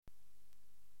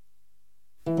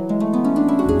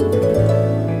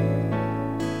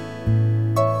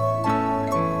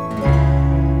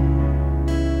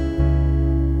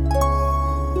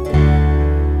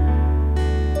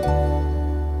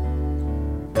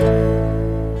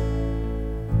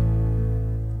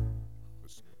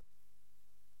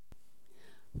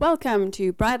Welcome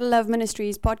to Bridal Love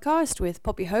Ministries podcast with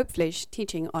Poppy Hopefleish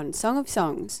teaching on Song of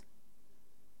Songs.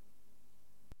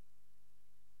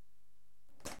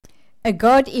 A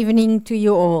God evening to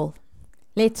you all.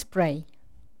 Let's pray.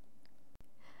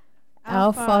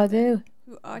 Our Father,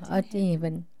 who art in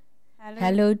heaven,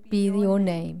 hallowed be your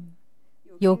name.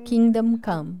 Your kingdom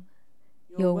come,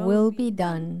 your will be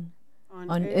done,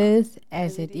 on earth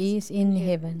as it is in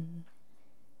heaven.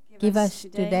 Give us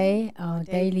today our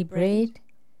daily bread,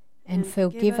 and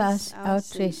forgive us our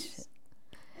trespasses,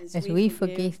 as we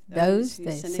forgive those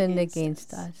that sin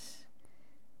against us.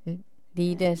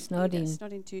 Lead us not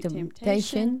into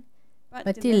temptation,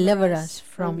 but deliver us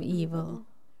from evil.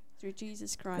 Through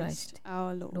Jesus Christ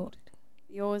our Lord.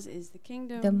 Yours is the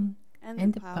kingdom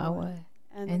and the power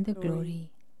and the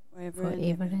glory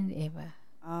forever and ever.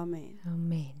 Amen.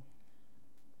 Amen.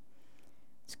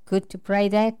 It's good to pray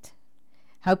that.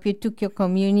 Hope you took your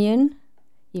communion.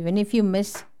 Even if you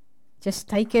miss, just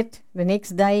take it the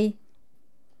next day.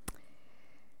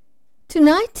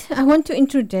 Tonight, I want to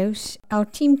introduce our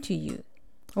team to you.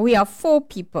 We are 4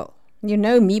 people. You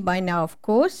know me by now, of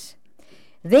course.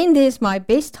 Then there's my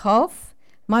best half,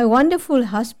 my wonderful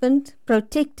husband,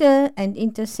 protector and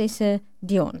intercessor,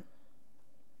 Dion.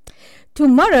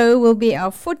 Tomorrow will be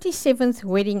our 47th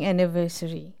wedding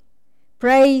anniversary.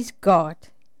 Praise God.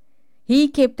 He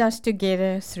kept us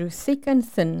together through thick and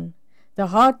thin, the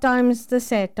hard times, the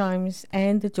sad times,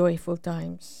 and the joyful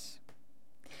times.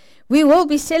 We will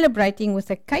be celebrating with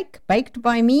a cake baked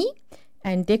by me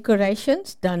and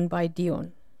decorations done by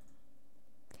Dion.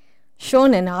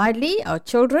 Sean and Heidley, our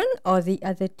children, are the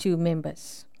other 2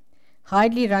 members.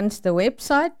 Heidley runs the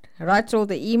website, writes all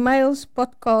the emails,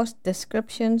 podcast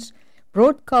descriptions,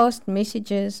 broadcast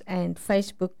messages, and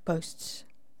Facebook posts.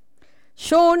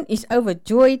 Sean is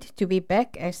overjoyed to be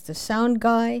back as the sound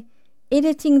guy,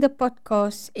 editing the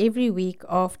podcasts every week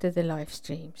after the live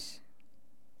streams.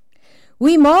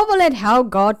 We marvel at how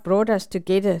God brought us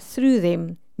together through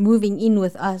them, moving in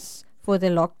with us for the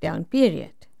lockdown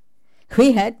period.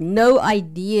 We had no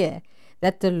idea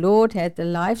that the Lord had the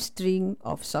live stream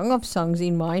of Song of Songs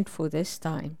in mind for this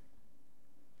time.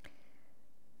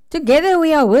 Together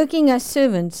we are working as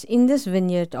servants in this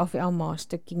vineyard of our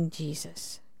Master King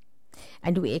Jesus.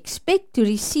 And we expect to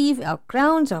receive our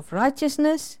crowns of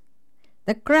righteousness,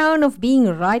 the crown of being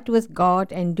right with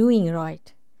God and doing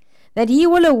right, that He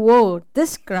will award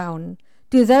this crown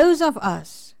to those of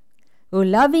us who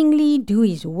lovingly do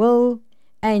His will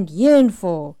and yearn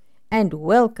for and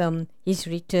welcome His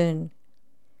return,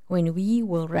 when we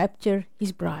will rapture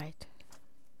His bride.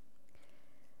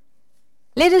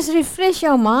 Let us refresh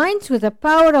our minds with the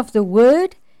power of the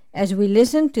Word as we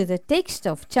listen to the text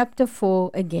of chapter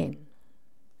 4 again.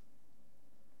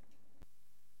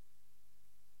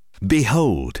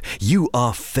 Behold, you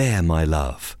are fair, my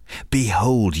love.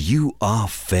 Behold, you are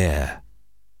fair.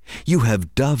 You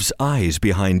have dove's eyes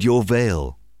behind your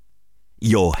veil.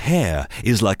 Your hair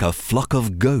is like a flock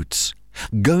of goats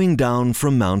going down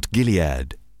from Mount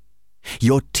Gilead.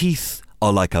 Your teeth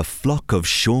are like a flock of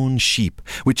shorn sheep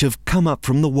which have come up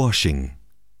from the washing,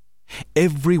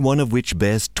 every one of which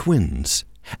bears twins,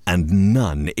 and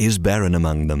none is barren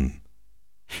among them.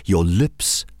 Your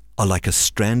lips are like a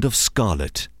strand of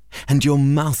scarlet, and your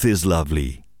mouth is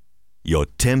lovely. Your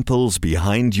temples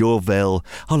behind your veil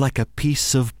are like a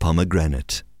piece of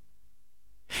pomegranate.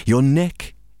 Your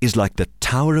neck is like the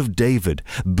Tower of David,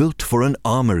 built for an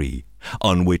armory,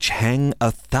 on which hang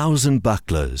 1,000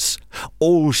 bucklers,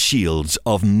 all shields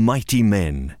of mighty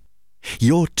men.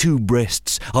 Your 2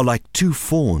 breasts are like 2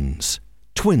 fawns,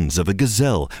 twins of a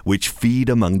gazelle, which feed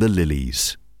among the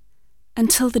lilies.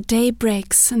 Until the day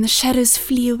breaks and the shadows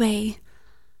flee away,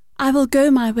 I will go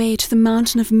my way to the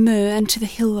mountain of myrrh and to the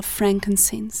hill of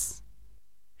frankincense.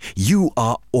 You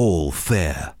are all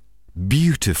fair,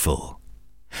 beautiful.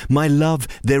 My love,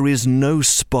 there is no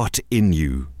spot in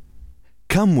you.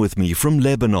 Come with me from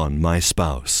Lebanon, my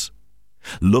spouse.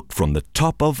 Look from the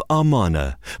top of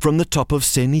Amana, from the top of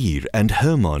Senir and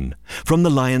Hermon, from the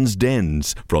lions'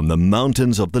 dens, from the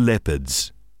mountains of the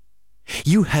leopards.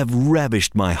 You have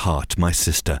ravished my heart, my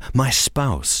sister, my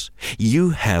spouse.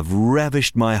 You have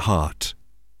ravished my heart.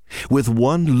 With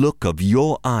one look of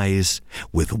your eyes,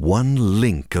 with one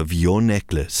link of your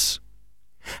necklace.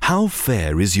 How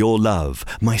fair is your love,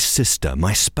 my sister,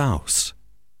 my spouse.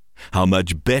 How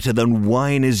much better than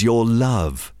wine is your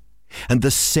love, and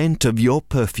the scent of your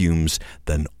perfumes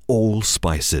than all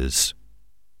spices.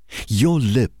 Your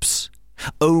lips,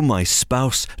 O my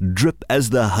spouse, drip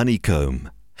as the honeycomb.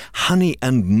 Honey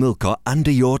and milk are under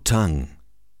your tongue,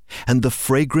 and the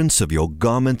fragrance of your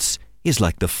garments is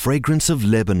like the fragrance of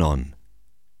Lebanon.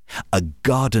 A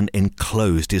garden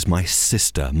enclosed is my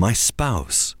sister, my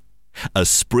spouse. A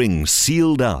spring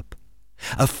sealed up,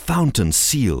 a fountain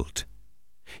sealed.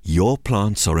 Your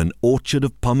plants are an orchard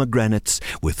of pomegranates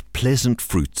with pleasant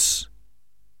fruits.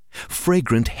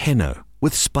 Fragrant henna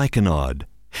with spikenard,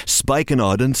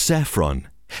 spikenard and saffron,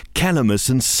 calamus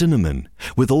and cinnamon,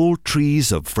 with all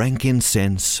trees of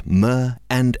frankincense, myrrh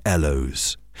and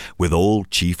aloes, with all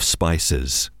chief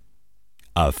spices.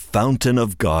 A fountain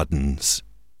of gardens,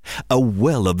 a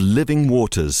well of living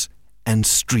waters, and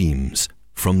streams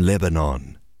from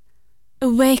Lebanon.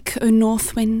 Awake, O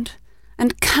north wind,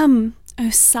 and come,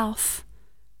 O south.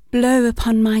 Blow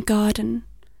upon my garden,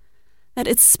 that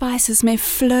its spices may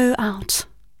flow out.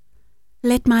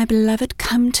 Let my beloved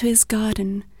come to his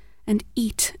garden and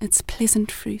eat its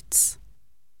pleasant fruits.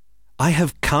 I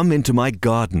have come into my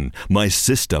garden, my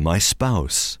sister, my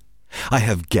spouse. I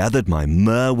have gathered my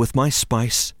myrrh with my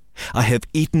spice. I have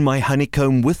eaten my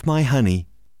honeycomb with my honey.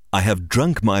 I have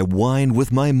drunk my wine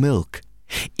with my milk.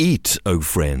 Eat, O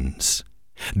friends.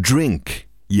 Drink,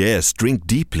 yes, drink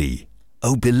deeply,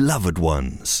 O beloved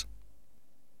ones.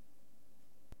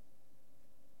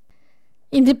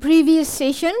 In the previous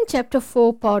session, chapter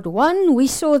 4, part 1, we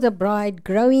saw the bride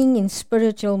growing in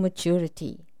spiritual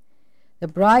maturity. The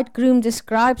bridegroom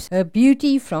describes her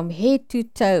beauty from head to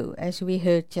toe, as we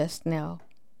heard just now.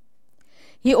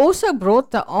 He also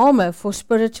brought the armor for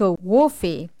spiritual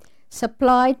warfare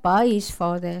supplied by his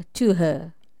father to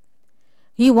her.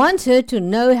 He wants her to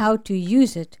know how to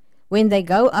use it when they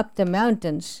go up the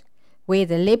mountains where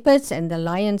the leopards and the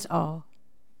lions are.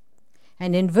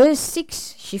 And in verse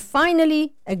 6, she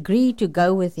finally agreed to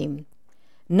go with him,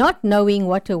 not knowing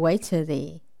what awaits her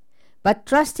there, but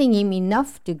trusting him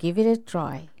enough to give it a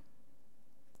try.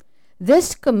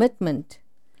 This commitment,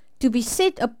 to be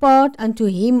set apart unto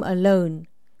him alone,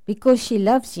 because she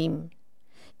loves him,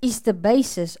 is the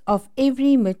basis of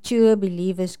every mature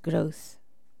believer's growth.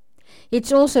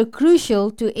 It's also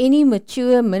crucial to any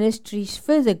mature ministry's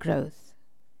further growth.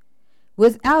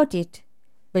 Without it,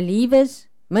 believers,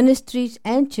 ministries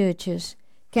and churches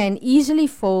can easily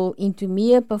fall into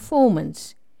mere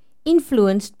performance,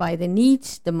 influenced by the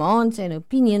needs, demands and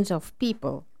opinions of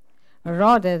people,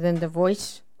 rather than the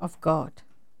voice of God.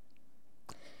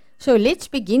 So let's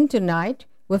begin tonight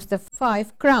with the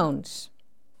 5 crowns.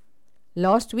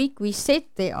 Last week we said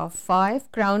there are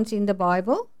 5 crowns in the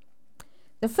Bible.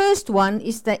 The first one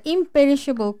is the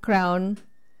imperishable crown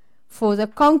for the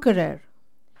conqueror,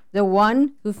 the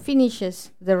one who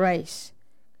finishes the race.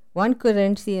 1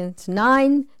 Corinthians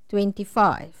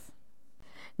 9:25.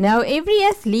 Now every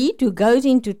athlete who goes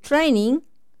into training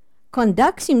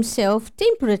conducts himself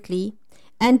temperately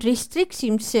and restricts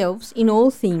himself in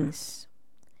all things.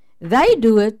 They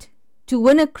do it to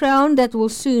win a crown that will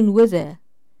soon wither,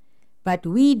 but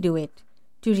we do it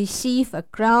to receive a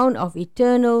crown of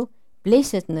eternal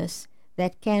blessedness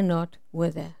that cannot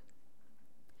wither.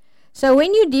 So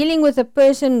when you're dealing with a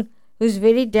person who's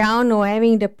very down or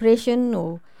having depression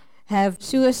or have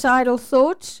suicidal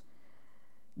thoughts,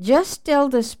 just tell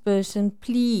this person,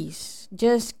 please,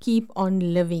 just keep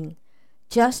on living.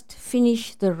 Just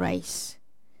finish the race.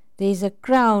 There's a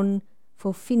crown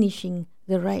for finishing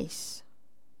the race.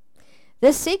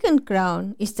 The second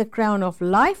crown is the crown of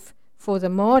life for the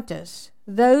martyrs,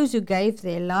 those who gave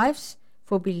their lives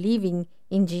for believing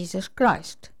in Jesus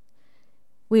Christ.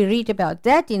 We read about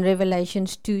that in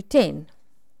Revelations 2:10.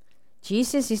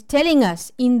 Jesus is telling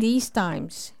us in these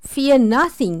times, fear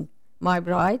nothing, my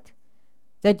bride,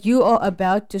 that you are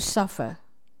about to suffer.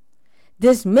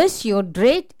 Dismiss your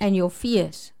dread and your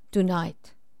fears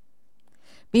tonight.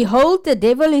 Behold, the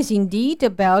devil is indeed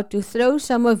about to throw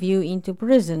some of you into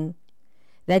prison,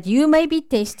 that you may be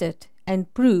tested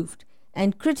and proved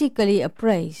and critically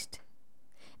appraised.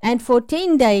 And for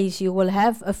 10 days you will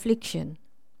have affliction.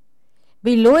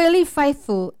 Be loyally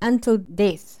faithful until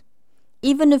death,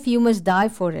 even if you must die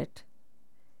for it,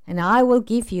 and I will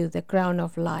give you the crown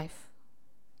of life.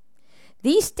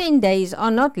 These 10 days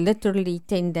are not literally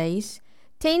 10 days.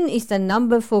 10 is the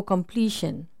number for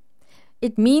completion.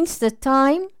 It means the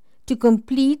time to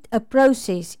complete a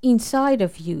process inside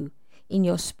of you, in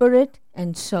your spirit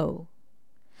and soul.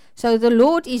 So the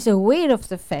Lord is aware of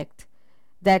the fact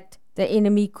that the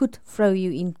enemy could throw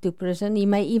you into prison. He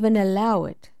may even allow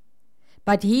it.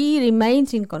 But he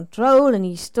remains in control and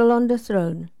he's still on the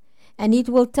throne. And it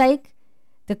will take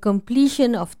the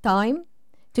completion of time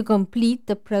to complete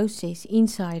the process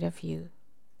inside of you.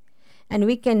 And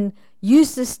we can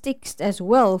use this text as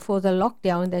well for the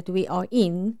lockdown that we are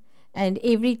in. And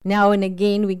every now and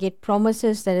again we get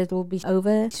promises that it will be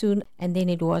over soon, and then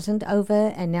it wasn't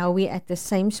over, and now we're at the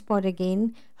same spot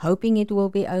again, hoping it will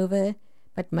be over.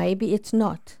 but maybe it's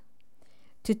not.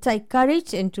 To take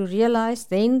courage and to realize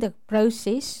then the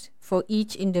process for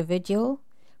each individual,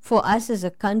 for us as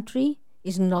a country,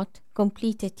 is not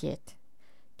completed yet.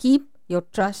 Keep your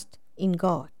trust in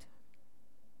God.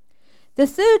 The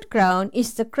third crown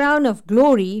is the crown of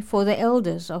glory for the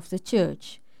elders of the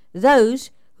church,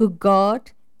 those who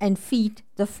guard and feed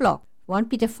the flock. 1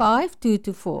 Peter 5,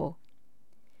 2-4.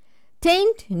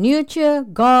 Tend, nurture,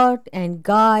 guard, and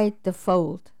guide the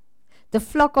fold, the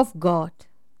flock of God.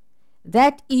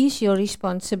 That is your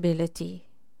responsibility.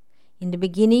 In the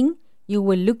beginning, you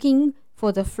were looking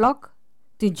for the flock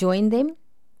to join them.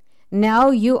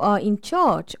 Now you are in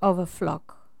charge of a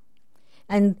flock.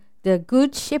 And the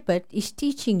good shepherd is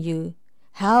teaching you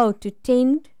how to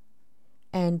tend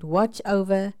and watch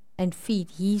over and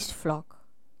feed his flock.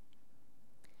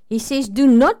 He says, do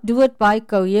not do it by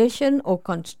coercion or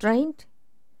constraint,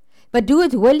 but do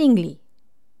it willingly,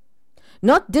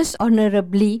 not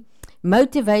dishonorably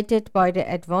motivated by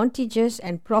the advantages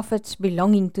and profits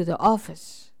belonging to the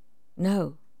office.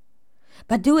 No,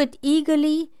 but do it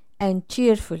eagerly and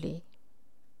cheerfully.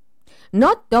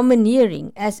 Not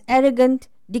domineering as arrogant,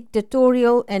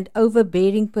 dictatorial, and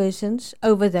overbearing persons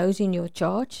over those in your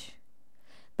charge,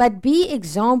 but be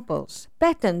examples,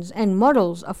 patterns, and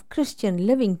models of Christian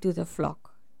living to the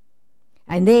flock.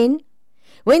 And then,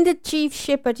 when the chief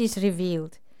shepherd is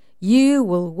revealed, you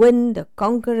will win the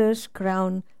conqueror's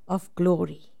crown of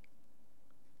glory.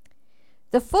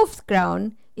 The fourth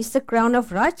crown is the crown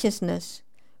of righteousness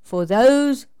for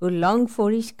those who long for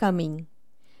his coming,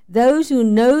 those who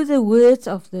know the words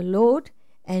of the Lord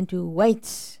and who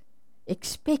waits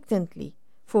expectantly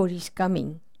for his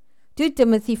coming. 2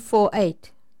 Timothy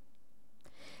 4:8.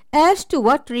 As to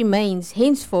what remains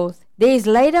henceforth, there is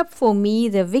laid up for me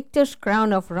the victor's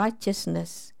crown of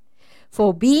righteousness,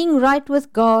 for being right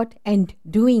with God and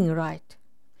doing right,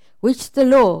 which the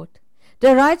Lord,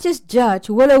 the righteous judge,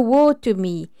 will award to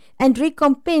me and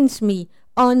recompense me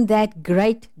on that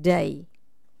great day.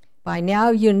 By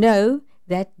now you know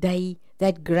that day,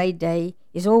 that great day,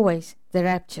 is always the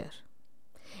rapture.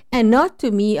 And not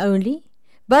to me only,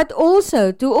 but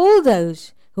also to all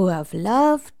those who have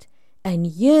loved and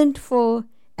yearned for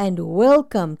and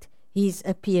welcomed his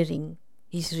appearing,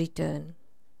 his return.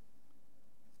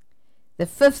 The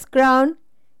fifth crown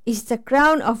is the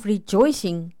crown of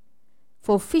rejoicing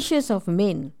for fishers of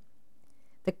men,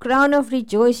 the crown of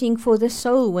rejoicing for the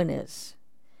soul winners.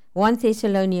 1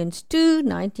 Thessalonians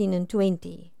 2:19 and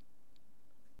 20.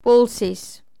 Paul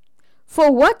says,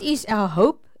 for what is our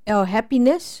hope, our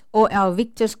happiness, or our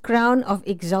victor's crown of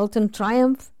exultant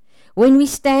triumph when we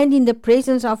stand in the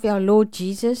presence of our Lord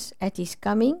Jesus at his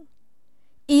coming?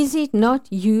 Is it not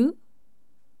you?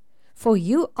 For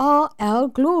you are our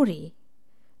glory.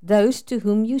 Those to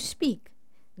whom you speak,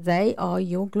 they are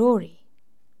your glory.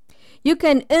 You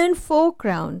can earn 4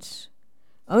 crowns.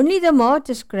 Only the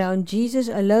martyr's crown Jesus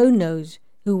alone knows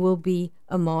who will be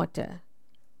a martyr.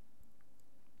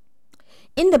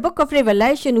 In the book of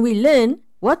Revelation, we learn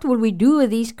what will we do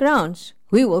with these crowns.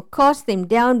 We will cast them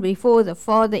down before the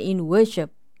Father in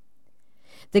worship.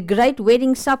 The great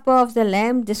wedding supper of the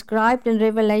Lamb described in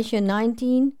Revelation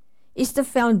 19 is the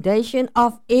foundation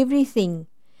of everything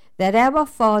that our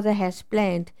Father has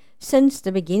planned since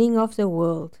the beginning of the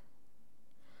world.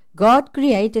 God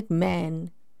created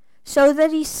man so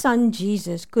that his Son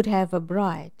Jesus could have a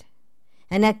bride.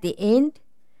 And at the end,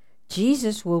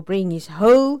 Jesus will bring his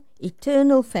whole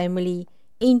eternal family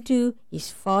into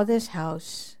his Father's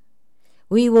house.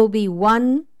 We will be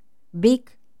one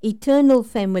big eternal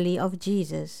family of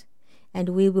Jesus, and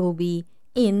we will be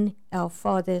in our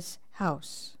Father's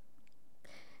house.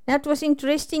 That was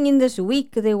interesting. In this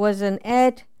week there was an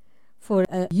ad for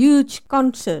a huge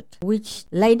concert which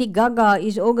Lady Gaga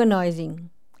is organizing.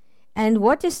 And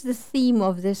what is the theme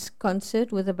of this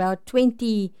concert, with about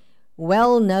 20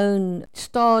 well-known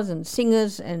stars and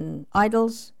singers and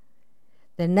idols?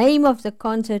 The name of the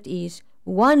concert is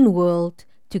One World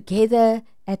Together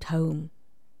at Home.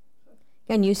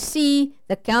 Can you see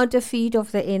the counterfeit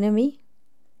of the enemy?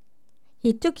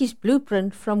 He took his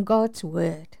blueprint from God's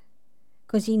word,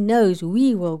 because he knows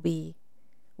we will be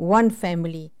one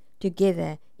family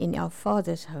together in our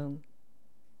Father's home.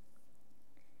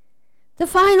 The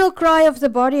final cry of the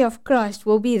body of Christ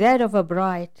will be that of a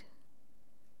bride.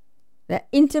 The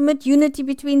intimate unity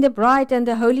between the bride and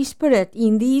the Holy Spirit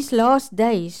in these last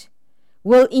days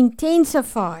will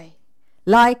intensify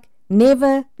like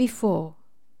never before.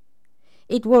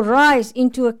 It will rise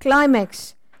into a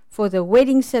climax for the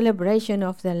wedding celebration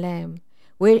of the Lamb,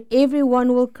 where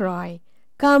everyone will cry,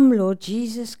 "Come, Lord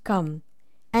Jesus, come,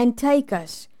 and take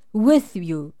us with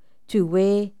you to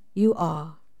where you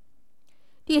are."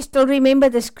 Do you still remember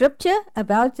the scripture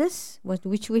about this,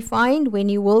 which we find when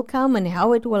He will come and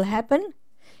how it will happen?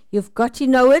 You've got to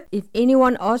know it. If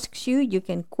anyone asks you, you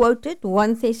can quote it,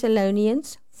 1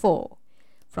 Thessalonians 4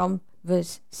 from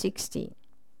verse 16.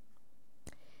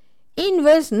 In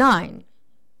verse 9,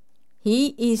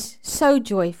 He is so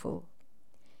joyful.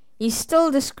 He's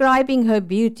still describing her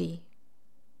beauty.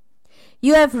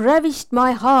 You have ravished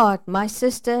my heart, my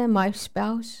sister, my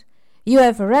spouse. You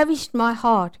have ravished my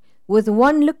heart with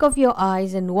one look of your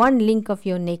eyes and one link of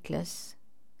your necklace.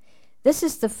 This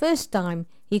is the first time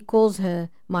He calls her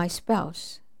my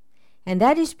spouse. And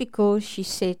that is because she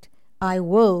said, I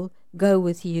will go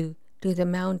with you to the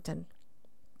mountain.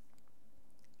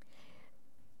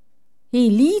 He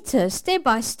leads her step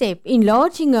by step,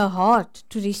 enlarging her heart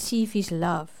to receive His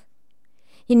love.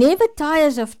 He never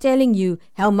tires of telling you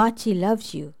how much He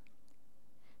loves you.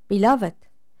 Beloved,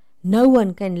 no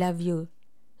one can love you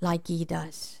like He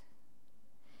does.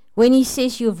 When He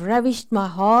says you've ravished my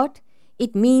heart,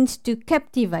 it means to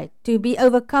captivate, to be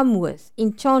overcome with,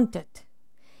 enchanted.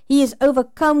 He is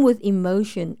overcome with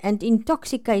emotion and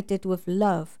intoxicated with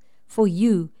love for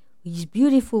you, His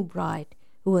beautiful bride,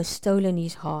 who has stolen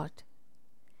His heart.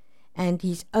 And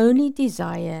His only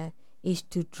desire is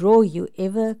to draw you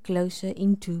ever closer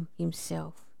into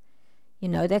Himself. You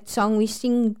know that song we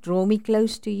sing, Draw Me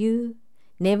Close to You,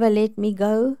 Never Let Me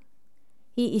Go?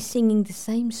 He is singing the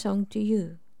same song to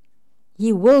you.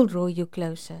 He will draw you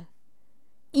closer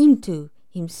into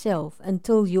Himself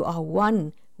until you are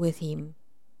one with Him.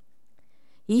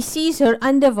 He sees her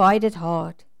undivided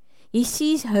heart. He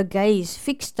sees her gaze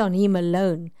fixed on Him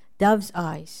alone, dove's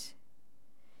eyes.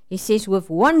 He says,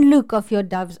 with one look of your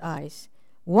dove's eyes,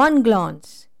 one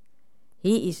glance,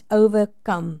 He is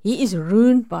overcome. He is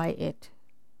ruined by it.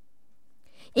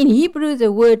 In Hebrew,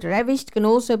 the word ravished can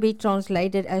also be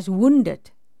translated as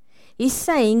wounded. He's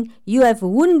saying, you have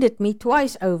wounded me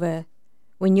twice over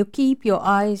when you keep your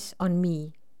eyes on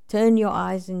me. Turn your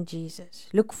eyes on Jesus.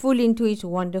 Look full into His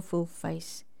wonderful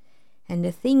face. And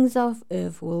the things of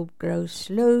earth will grow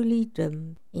slowly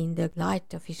dim in the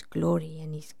light of His glory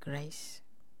and His grace.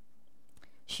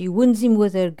 She wounds Him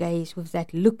with her gaze, with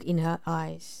that look in her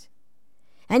eyes.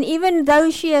 And even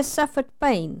though she has suffered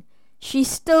pain, she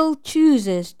still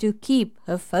chooses to keep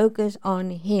her focus on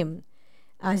Him.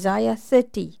 Isaiah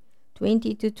 30,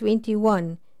 20 to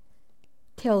 21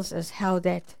 tells us how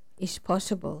that is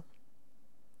possible.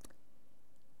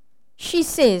 She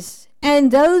says,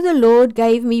 and though the Lord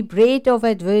gave me bread of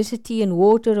adversity and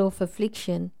water of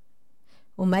affliction,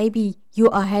 or maybe you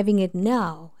are having it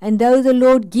now, and though the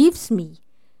Lord gives me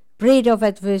bread of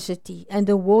adversity and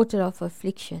the water of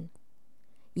affliction,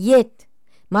 yet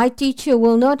my teacher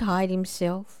will not hide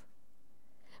himself.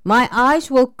 My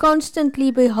eyes will constantly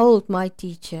behold my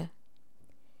teacher.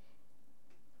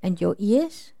 And your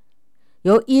ears?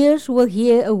 Your ears will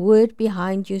hear a word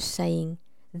behind you saying,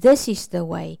 this is the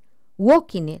way,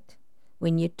 walk in it,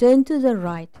 when you turn to the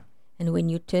right and when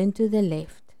you turn to the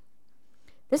left.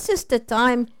 This is the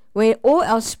time where all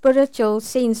our spiritual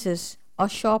senses are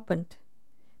sharpened,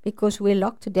 because we're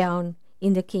locked down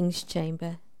in the King's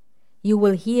chamber. You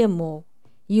will hear more.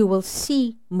 You will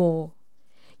see more.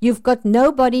 You've got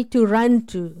nobody to run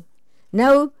to,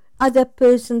 no other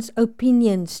person's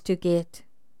opinions to get.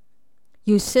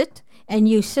 You sit and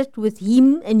you sit with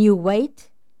Him and you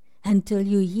wait until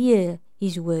you hear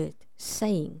His word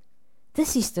saying,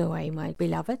 this is the way, my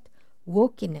beloved,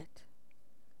 walk in it.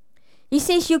 He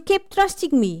says, you kept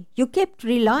trusting me. You kept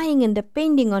relying and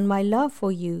depending on my love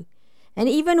for you. And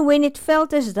even when it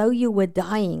felt as though you were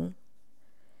dying.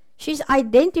 She's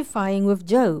identifying with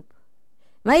Job.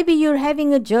 Maybe you're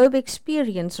having a Job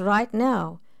experience right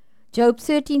now. Job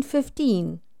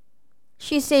 13:15.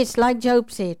 She says, like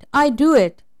Job said, I do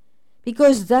it,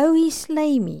 because though He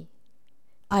slay me,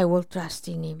 I will trust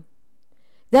in Him.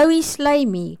 Though He slay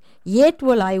me, yet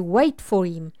will I wait for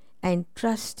Him and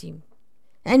trust Him.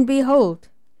 And behold,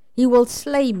 He will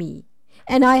slay me,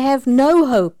 and I have no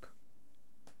hope.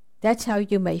 That's how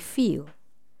you may feel.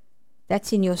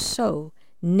 That's in your soul.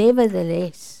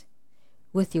 Nevertheless,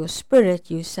 with your spirit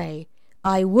you say,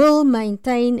 I will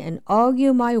maintain and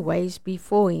argue my ways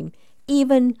before Him,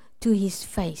 even to His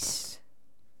face.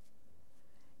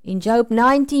 In Job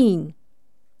 19,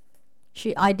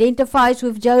 she identifies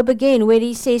with Job again, where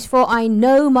he says, for I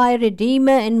know my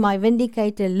Redeemer and my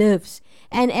Vindicator lives,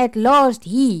 and at last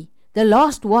He, the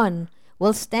last one,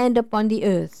 will stand upon the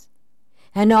earth.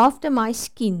 And after my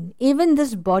skin, even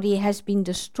this body has been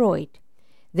destroyed,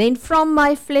 then from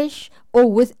my flesh,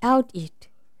 or without it,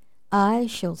 I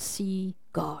shall see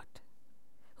God,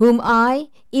 whom I,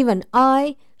 even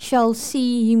I, shall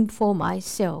see Him for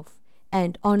myself,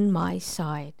 and on my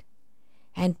side,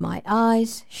 and my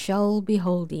eyes shall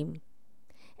behold him,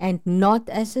 and not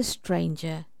as a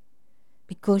stranger,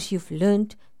 because you've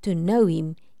learned to know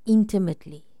him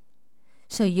intimately.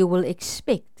 So you will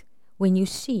expect, when you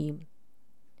see him,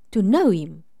 to know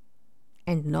him,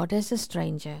 and not as a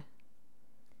stranger.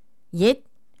 Yet,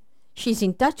 she's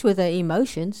in touch with her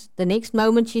emotions. The next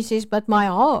moment she says, but my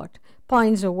heart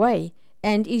pines away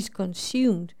and is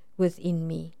consumed within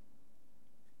me.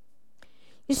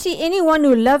 You see, anyone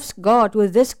who loves God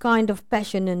with this kind of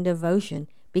passion and devotion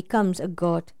becomes a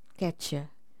God catcher.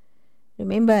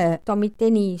 Remember, Tommy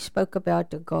Tenney spoke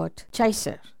about a God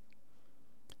chaser.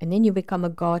 And then you become a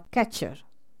God catcher.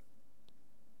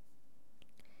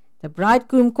 The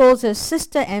bridegroom calls her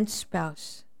sister and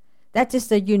spouse. That is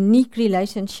the unique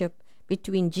relationship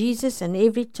between Jesus and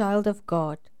every child of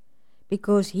God,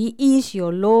 because he is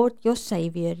your Lord, your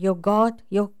Savior, your God,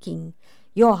 your King,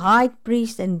 your high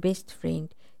priest and best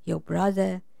friend, your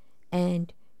brother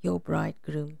and your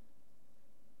bridegroom.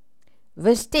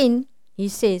 Verse 10, he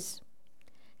says,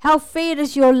 how fair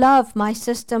is your love, my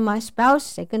sister, my spouse.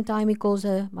 Second time he calls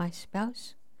her my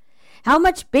spouse. How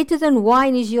much better than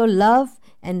wine is your love,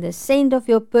 and the scent of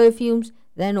your perfumes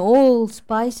than all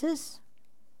spices?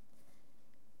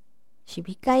 She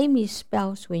became his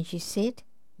spouse when she said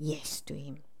yes to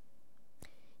him.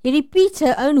 He repeats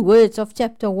her own words of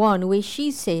chapter 1, where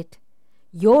she said,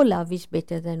 your love is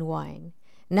better than wine.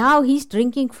 Now he's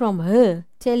drinking from her,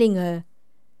 telling her,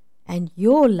 and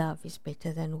your love is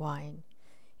better than wine.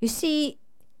 You see,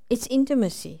 it's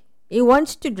intimacy. He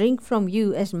wants to drink from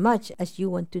you as much as you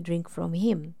want to drink from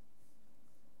him.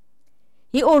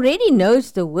 He already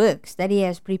knows the works that he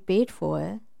has prepared for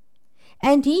her,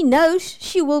 and he knows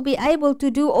she will be able to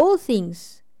do all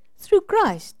things through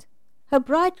Christ, her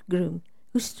bridegroom,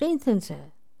 who strengthens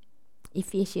her.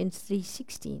 Ephesians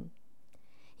 3:16.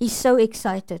 He's so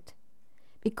excited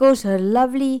because her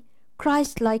lovely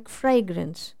Christ-like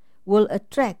fragrance will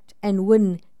attract and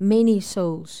win many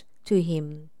souls to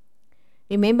him.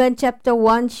 Remember in chapter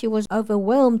 1, she was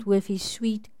overwhelmed with his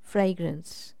sweet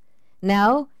fragrance.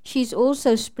 Now she's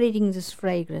also spreading this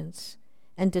fragrance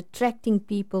and attracting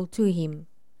people to him.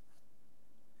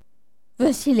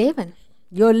 Verse 11,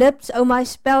 your lips, O my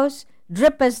spouse,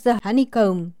 drip as the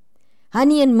honeycomb.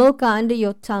 Honey and milk are under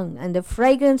your tongue, and the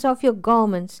fragrance of your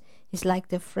garments is like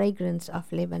the fragrance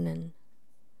of Lebanon.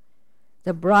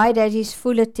 The bride has his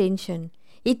full attention.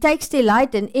 He takes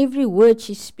delight in every word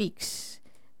she speaks.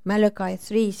 Malachi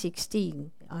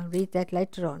 3:16. I'll read that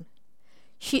later on.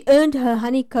 She earned her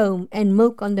honeycomb and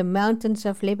milk on the mountains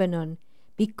of Lebanon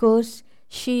because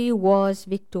she was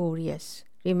victorious.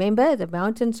 Remember, the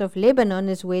mountains of Lebanon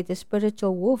is where the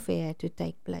spiritual warfare had to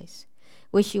take place,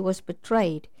 where she was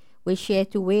betrayed, where she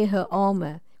had to wear her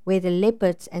armor, where the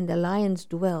leopards and the lions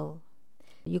dwell.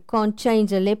 You can't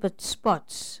change a leopard's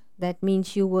spots. That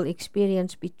means you will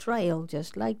experience betrayal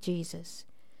just like Jesus.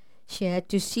 She had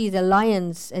to see the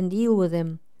lions and deal with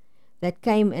them that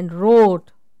came and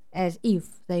roared as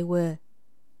if they were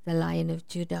the Lion of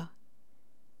Judah.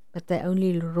 But they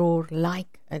only roar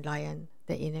like a lion,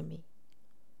 the enemy.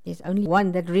 There's only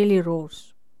one that really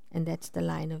roars, and that's the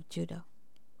Lion of Judah.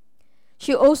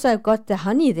 She also got the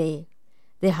honey there.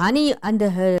 The honey under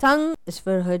her tongue is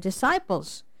for her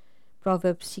disciples.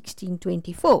 Proverbs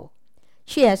 16:24.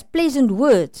 She has pleasant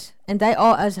words, and they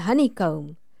are as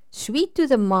honeycomb, sweet to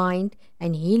the mind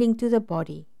and healing to the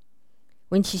body.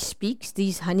 When she speaks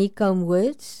these honeycomb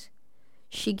words,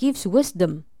 she gives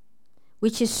wisdom,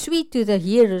 which is sweet to the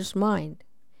hearer's mind,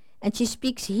 and she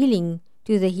speaks healing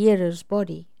to the hearer's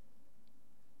body.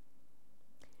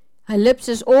 Her lips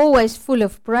is always full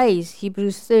of praise,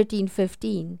 Hebrews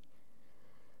 13:15.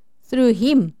 Through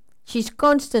him, she's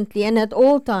constantly and at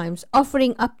all times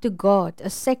offering up to God a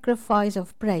sacrifice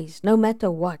of praise, no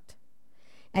matter what.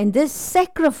 And this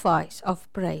sacrifice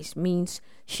of praise means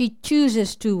she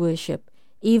chooses to worship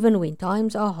even when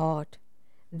times are hard.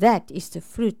 That is the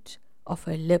fruit of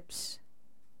her lips.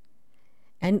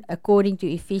 And according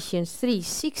to Ephesians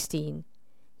 3:16,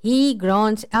 he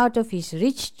grants out of his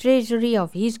rich treasury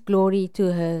of his glory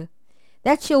to her,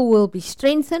 that she will be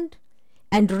strengthened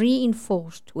and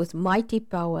reinforced with mighty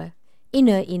power in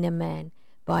her inner man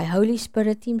by Holy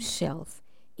Spirit himself,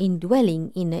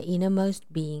 indwelling in her innermost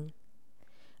being.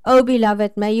 Oh,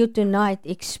 beloved, may you tonight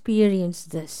experience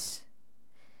this,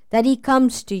 that he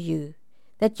comes to you,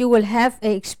 that you will have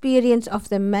an experience of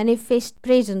the manifest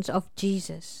presence of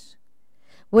Jesus,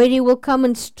 where he will come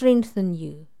and strengthen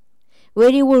you,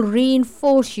 where he will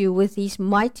reinforce you with his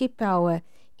mighty power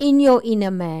in your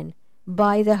inner man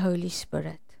by the Holy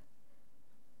Spirit.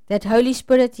 That Holy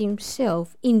Spirit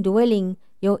himself indwelling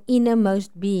your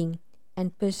innermost being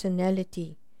and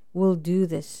personality will do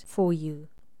this for you.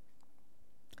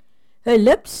 Her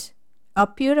lips are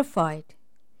purified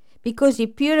because he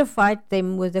purified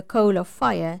them with the coal of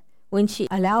fire when she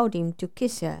allowed him to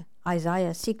kiss her.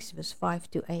 Isaiah 6 verse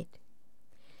 5-8.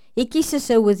 He kisses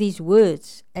her with his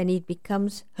words and it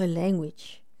becomes her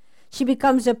language. She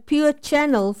becomes a pure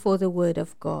channel for the word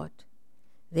of God.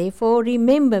 Therefore,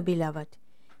 remember, beloved,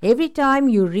 every time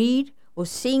you read or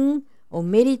sing or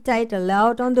meditate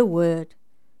aloud on the word,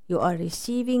 you are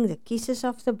receiving the kisses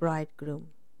of the bridegroom.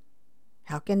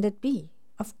 How can that be?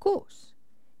 Of course,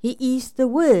 he is the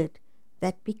word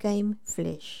that became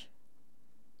flesh.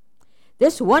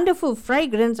 This wonderful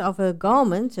fragrance of her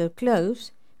garments, her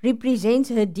clothes, represents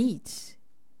her deeds.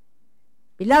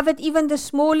 Beloved, even the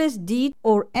smallest deed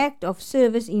or act of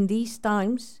service in these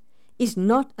times is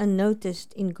not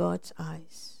unnoticed in God's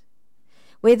eyes.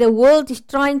 Where the world is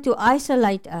trying to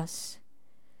isolate us,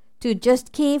 to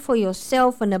just care for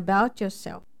yourself and about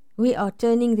yourself, we are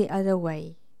turning the other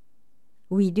way.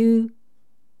 We do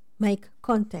make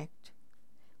contact.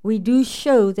 We do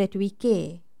show that we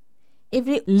care.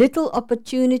 Every little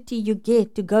opportunity you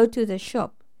get to go to the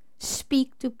shop,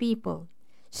 speak to people.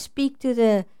 Speak to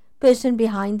the person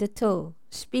behind the till.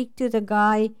 Speak to the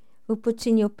guy who puts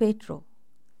in your petrol.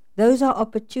 Those are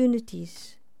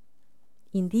opportunities.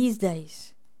 In these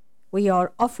days, we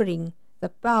are offering the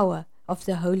power of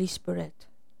the Holy Spirit.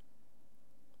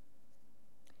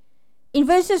 In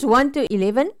verses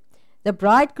 1-11, the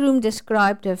bridegroom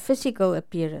described her physical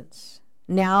appearance.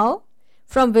 Now,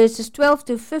 from verses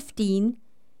 12-15,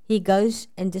 he goes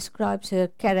and describes her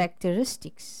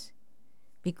characteristics,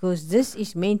 because this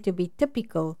is meant to be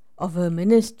typical of her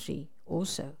ministry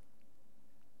also.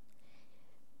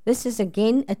 This is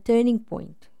again a turning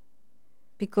point,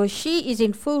 because she is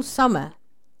in full summer.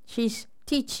 She's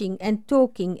teaching and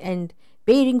talking and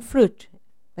bearing fruit.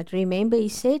 But remember, he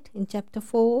said in chapter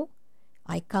 4,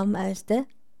 I come as the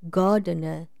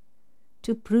gardener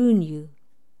to prune you.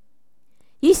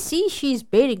 He sees she is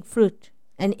bearing fruit,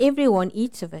 and everyone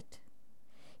eats of it.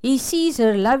 He sees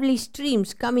her lovely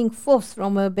streams coming forth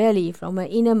from her belly, from her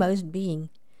innermost being.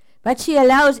 But she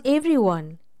allows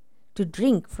everyone to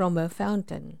drink from her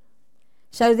fountain.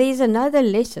 So there's another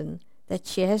lesson that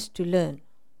she has to learn.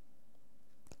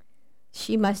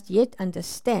 She must yet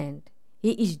understand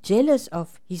he is jealous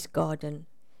of his garden.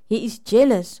 He is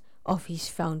jealous of his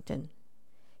fountain.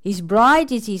 His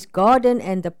bride is his garden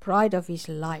and the pride of his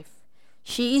life.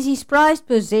 She is his prized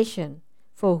possession,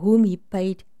 for whom he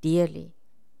paid dearly.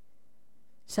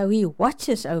 So he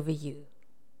watches over you.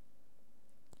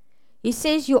 He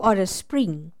says you are a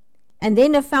spring, and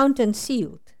then a fountain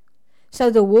sealed,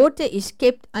 so the water is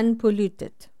kept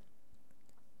unpolluted.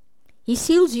 He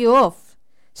seals you off,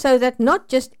 so that not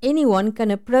just anyone can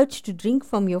approach to drink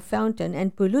from your fountain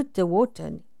and pollute the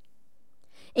water.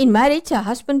 In marriage, a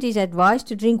husband is advised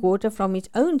to drink water from his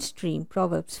own stream,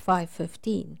 Proverbs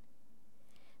 5:15.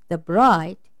 The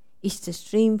bride is the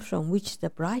stream from which the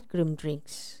bridegroom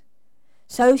drinks.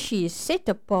 So she is set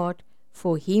apart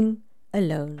for him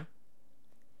alone.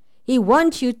 He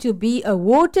wants you to be a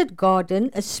watered garden,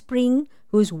 a spring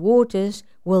whose waters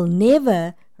will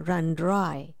never run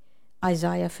dry.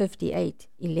 Isaiah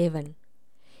 58:11.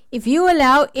 If you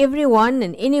allow everyone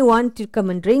and anyone to come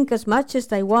and drink as much as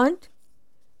they want,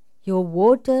 your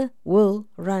water will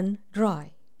run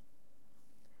dry.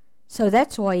 So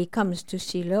that's why he comes to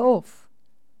seal her off.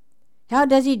 How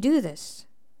does he do this?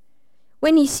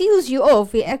 When he seals you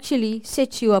off, he actually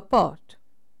sets you apart.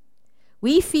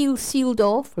 We feel sealed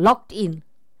off, locked in,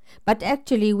 but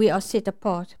actually we are set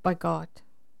apart by God.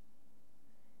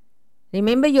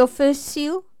 Remember your first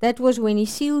seal? That was when he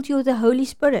sealed you with the Holy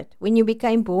Spirit, when you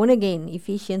became born again,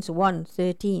 Ephesians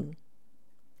 1:13.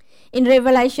 In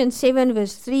Revelation 7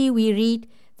 verse 3 we read,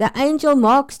 the angel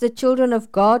marks the children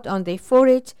of God on their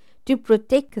foreheads to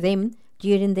protect them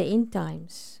during the end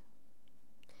times.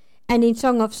 And in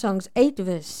Song of Songs 8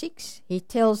 verse 6, he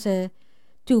tells her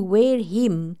to wear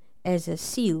him as a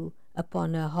seal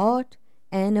upon her heart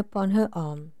and upon her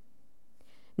arm.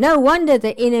 No wonder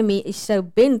the enemy is so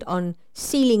bent on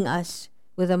sealing us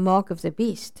with the mark of the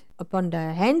beast upon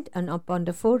the hand and upon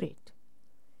the forehead.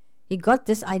 He got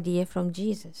this idea from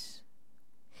Jesus.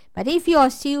 But if you are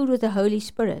sealed with the Holy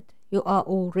Spirit, you are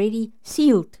already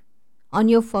sealed on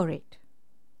your forehead.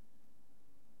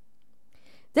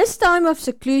 This time of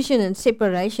seclusion and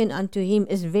separation unto him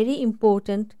is very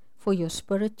important for your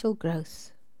spiritual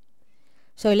growth.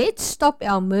 So let's stop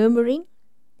our murmuring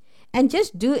and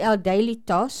just do our daily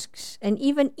tasks, and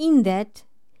even in that,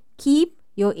 keep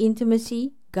your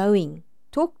intimacy going.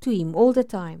 Talk to him all the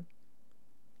time.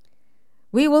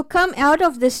 We will come out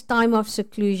of this time of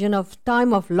seclusion, of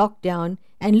time of lockdown,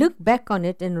 and look back on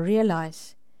it and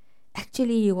realize,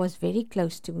 actually, He was very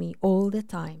close to me all the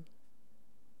time.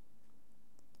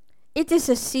 It is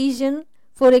a season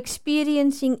for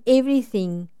experiencing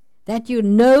everything that you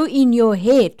know in your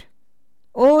head,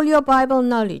 all your Bible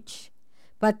knowledge,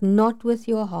 but not with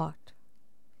your heart.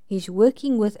 He's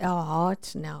working with our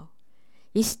hearts now.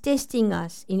 He's testing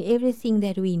us in everything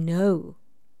that we know,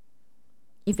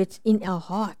 if it's in our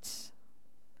hearts.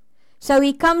 So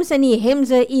He comes and He hems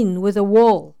her in with a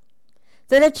wall,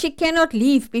 so that she cannot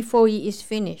leave before He is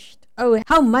finished. Oh,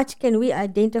 how much can we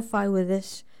identify with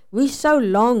this? We so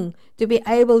long to be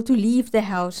able to leave the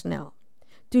house now,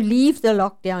 to leave the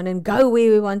lockdown and go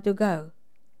where we want to go.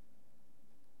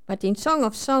 But in Song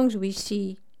of Songs we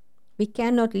see we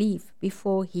cannot leave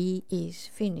before He is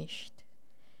finished.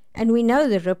 And we know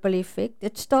the ripple effect.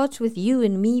 It starts with you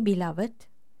and me, beloved.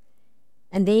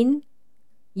 And then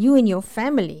you and your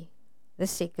family, the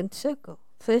second circle.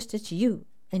 First it's you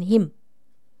and Him.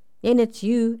 Then it's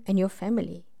you and your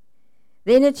family.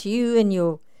 Then it's you and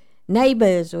your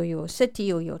neighbors or your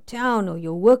city or your town or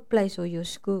your workplace or your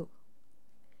school.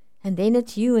 And then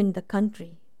it's you and the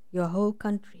country, your whole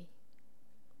country.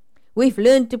 We've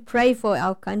learned to pray for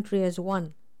our country as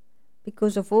one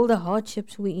because of all the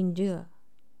hardships we endure.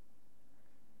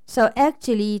 So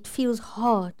actually it feels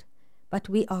hard, but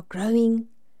we are growing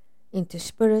into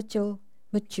spiritual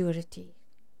maturity.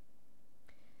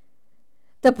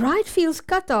 The bride feels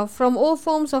cut off from all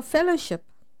forms of fellowship.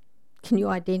 Can you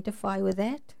identify with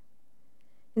that?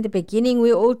 In the beginning,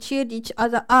 we all cheered each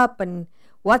other up and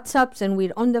WhatsApps, and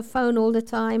we're on the phone all the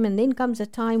time. And then comes a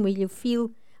time where you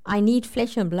feel, I need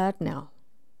flesh and blood now.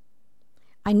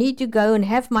 I need to go and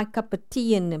have my cup of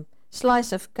tea and a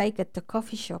slice of cake at the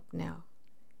coffee shop now,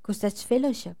 because that's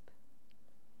fellowship.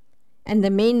 And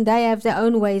the men, they have their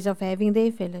own ways of having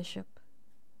their fellowship.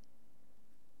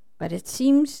 But it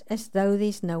seems as though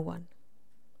there's no one.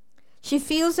 She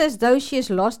feels as though she has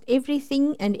lost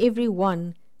everything and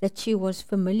everyone that she was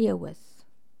familiar with.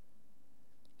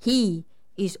 He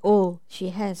is all she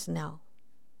has now.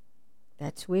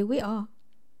 That's where we are.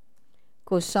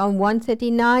 Because Psalm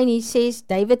 139, he says,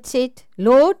 David said,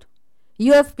 Lord,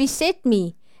 you have beset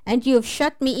me, and you have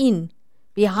shut me in,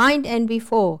 behind and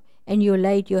before, and you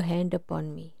laid your hand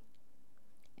upon me.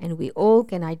 And we all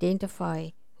can identify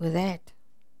with that.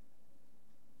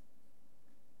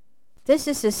 This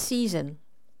is a season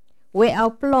where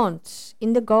our plants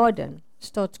in the garden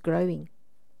starts growing,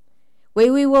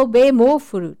 where we will bear more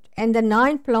fruit, and the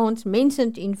 9 plants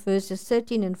mentioned in verses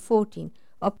 13 and 14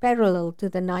 are parallel to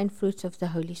the 9 fruits of the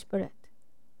Holy Spirit.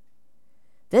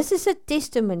 This is a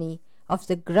testimony of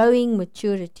the growing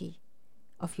maturity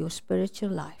of your spiritual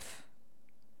life.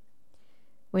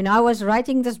 When I was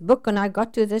writing this book and I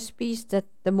got to this piece, that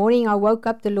the morning I woke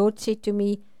up, the Lord said to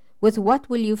me, with what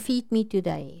will you feed me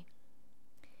today?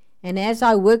 And as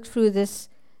I worked through this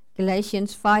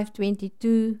Galatians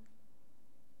 5:22,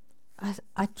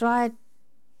 I tried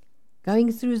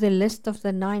going through the list of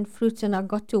the 9 fruits, and I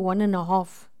got to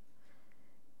 1.5.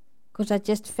 Because I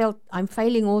just felt I'm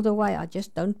failing all the way. I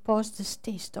just don't pass this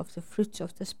test of the fruits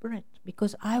of the Spirit,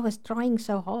 because I was trying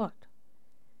so hard.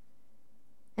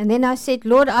 And then I said,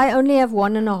 Lord, I only have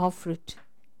 1.5 fruit.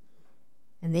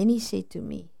 And then He said to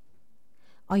me,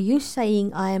 are you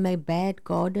saying I am a bad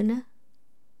gardener?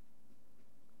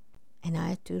 And I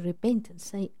had to repent and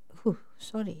say, oh,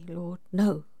 sorry, Lord,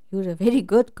 no, you're a very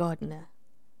good gardener.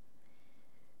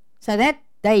 So that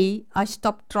day, I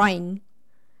stopped trying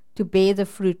to bear the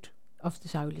fruit of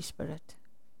the Holy Spirit.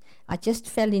 I just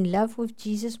fell in love with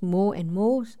Jesus more and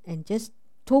more, and just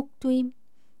talk to Him,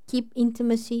 keep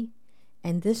intimacy,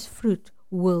 and this fruit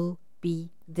will be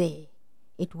there.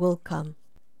 It will come.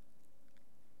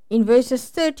 In verses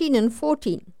 13 and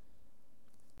 14,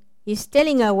 He's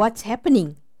telling her what's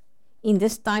happening in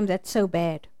this time that's so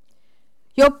bad.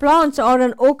 Your plants are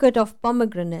an orchard of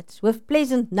pomegranates, with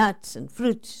pleasant nuts and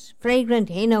fruits, fragrant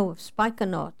henna of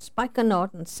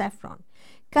spikenard and saffron,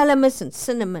 calamus and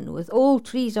cinnamon, with all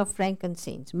trees of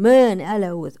frankincense, myrrh and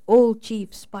aloe, with all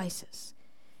chief spices.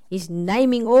 He's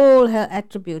naming all her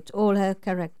attributes, all her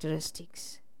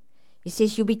characteristics. He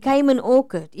says, you became an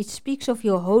orchard. It speaks of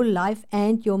your whole life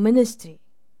and your ministry.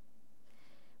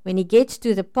 When he gets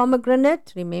to the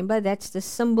pomegranate, remember that's the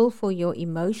symbol for your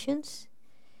emotions.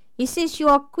 He says you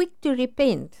are quick to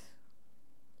repent,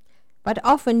 but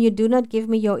often you do not give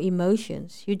me your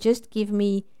emotions. You just give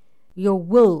me your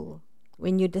will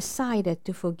when you decided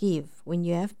to forgive, when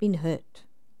you have been hurt.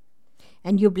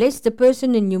 And you bless the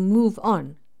person and you move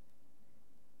on.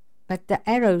 But the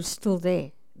arrow's still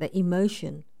there. The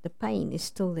emotion, the pain is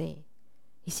still there.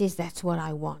 He says, that's what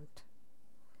I want.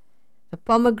 The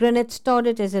pomegranate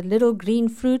started as a little green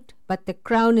fruit, but the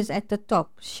crown is at the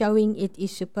top, showing it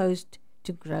is supposed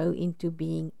to grow into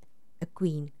being a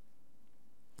queen.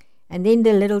 And then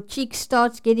the little cheek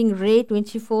starts getting red when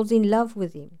she falls in love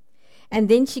with him. And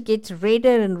then she gets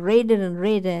redder and redder and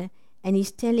redder, and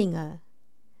he's telling her,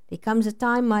 there comes a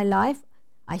time in my life,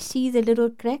 I see the little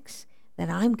cracks, that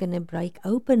I'm going to break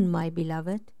open, my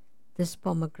beloved, this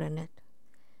pomegranate.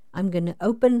 I'm going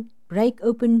to break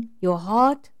open your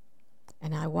heart,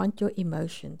 and I want your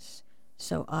emotions,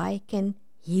 so I can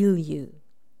heal you.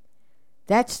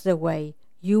 That's the way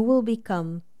you will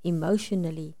become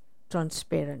emotionally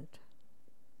transparent.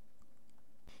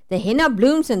 The henna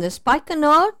blooms and the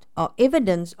spikenard are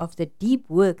evidence of the deep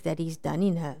work that is done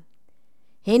in her.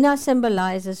 Henna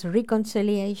symbolizes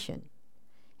reconciliation.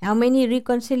 How many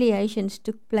reconciliations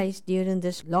took place during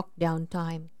this lockdown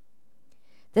time?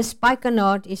 The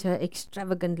spikenard is her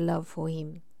extravagant love for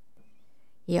him.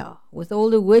 Yeah, with all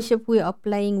the worship we are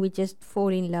playing, we just fall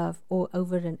in love all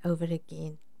over and over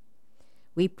again.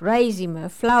 We praise him. Her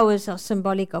flowers are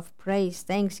symbolic of praise,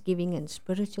 thanksgiving, and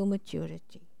spiritual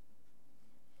maturity.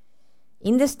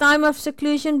 In this time of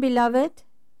seclusion, beloved,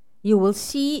 you will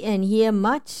see and hear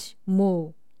much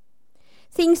more.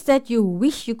 Things that you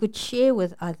wish you could share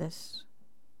with others.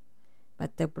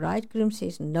 But the bridegroom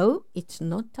says, no, it's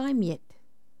not time yet,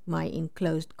 my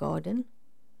enclosed garden.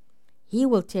 He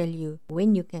will tell you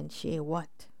when you can share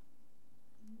what.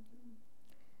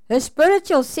 Her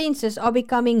spiritual senses are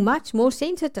becoming much more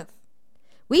sensitive.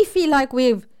 We feel like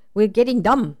we're getting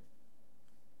dumb.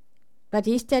 But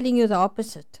he's telling you the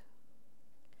opposite.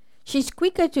 She's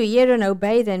quicker to hear and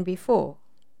obey than before.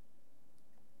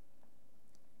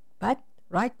 But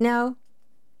right now,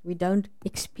 we don't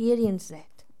experience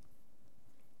that.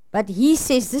 But he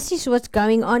says, this is what's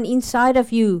going on inside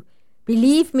of you.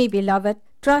 Believe me, beloved,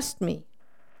 trust me.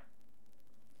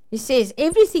 He says,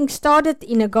 everything started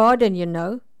in a garden, you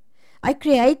know. I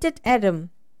created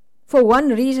Adam for one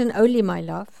reason only, my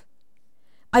love.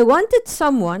 I wanted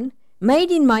someone made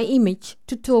in my image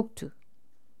to talk to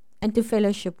and to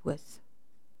fellowship with.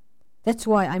 That's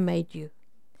why I made you.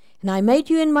 And I made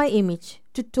you in my image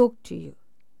to talk to you,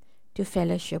 to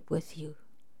fellowship with you.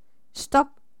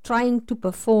 Stop trying to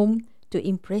perform to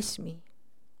impress me.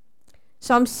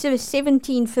 Psalm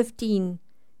 17:15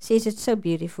 says it so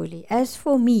beautifully. As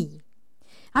for me,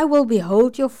 I will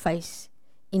behold your face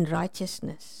in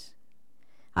righteousness.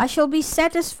 I shall be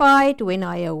satisfied when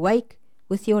I awake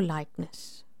with your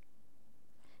likeness.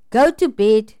 Go to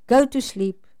bed, go to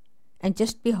sleep, and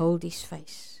just behold his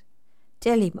face.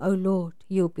 Tell him, oh Lord,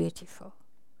 you're beautiful.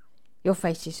 Your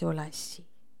face is all I see.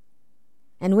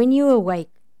 And when you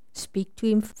awake, speak to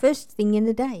him first thing in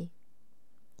the day.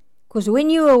 Because when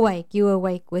you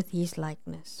awake with his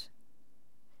likeness.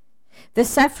 The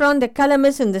saffron, the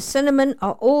calamus, and the cinnamon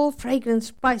are all fragrant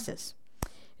spices,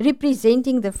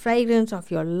 representing the fragrance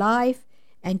of your life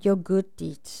and your good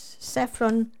deeds.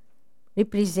 Saffron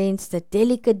represents the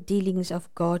delicate dealings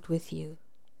of God with you.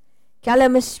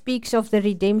 Calamus speaks of the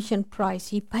redemption price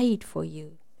he paid for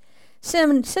you.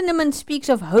 Cinnamon speaks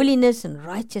of holiness and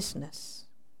righteousness.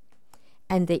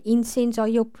 And the incense are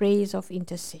your prayers of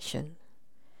intercession.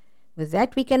 With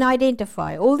that we can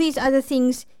identify. All these other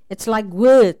things, it's like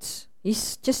words.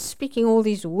 He's just speaking all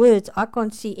these words. I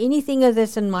can't see anything of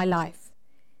this in my life.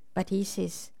 But he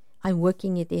says, I'm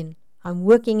working it in. I'm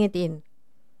working it in.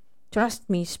 Trust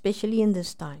me, especially in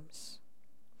these times.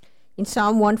 In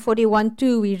Psalm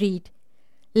 141:2 we read,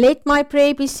 let my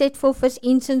prayer be set forth as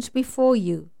incense before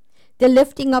you, the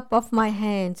lifting up of my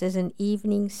hands as an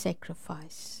evening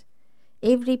sacrifice.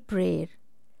 Every prayer,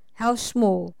 how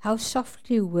small, how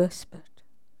softly whispered,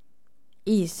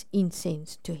 is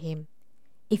incense to him,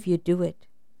 if you do it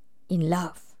in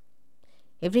love.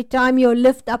 Every time you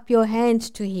lift up your hands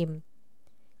to him,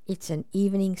 it's an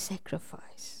evening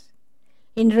sacrifice.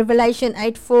 In Revelation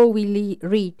 8:4 we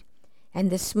read, and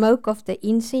the smoke of the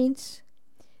incense,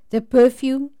 the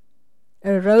perfume,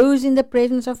 arose in the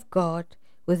presence of God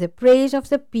with the praise of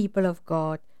the people of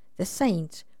God, the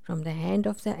saints, from the hand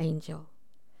of the angel.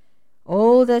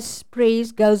 All this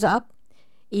praise goes up,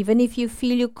 even if you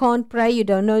feel you can't pray, you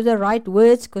don't know the right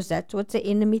words, because that's what the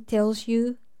enemy tells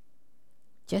you.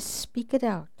 Just speak it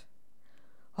out.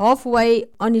 Halfway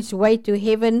on its way to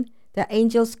heaven, the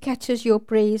angels catches your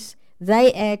praise.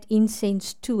 They add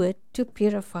incense to it to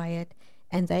purify it,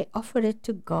 and they offer it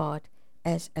to God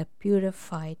as a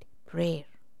purified prayer.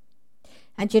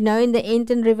 And you know, in the end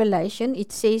in Revelation,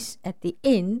 it says at the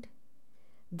end,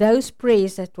 those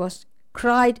prayers that was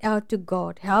cried out to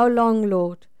God, how long,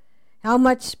 Lord? How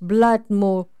much blood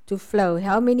more to flow?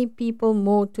 How many people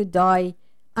more to die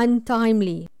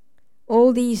untimely.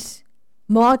 All these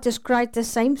martyrs cried the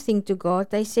same thing to God.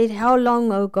 They said, "How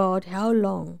long, O God, how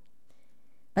long?"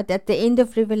 But at the end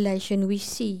of Revelation, we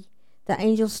see the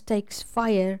angels takes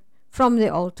fire from the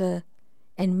altar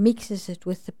and mixes it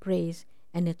with the prayers,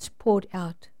 and it's poured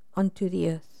out onto the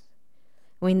earth.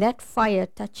 When that fire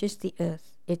touches the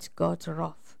earth, it's God's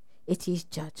wrath. It's His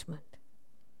judgment.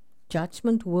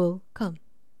 Judgment will come.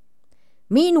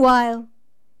 Meanwhile,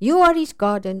 you are His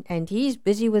garden, and He is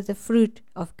busy with the fruit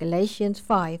of Galatians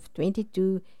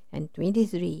 5:22 and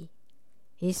 23.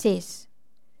 He says,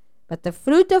 "But the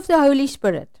fruit of the Holy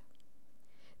Spirit,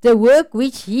 the work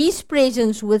which His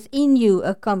presence within you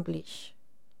accomplish,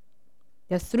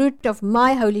 the fruit of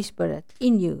my Holy Spirit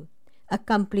in you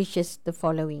accomplishes the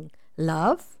following: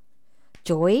 love,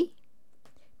 joy,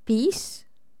 peace,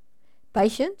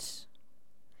 patience,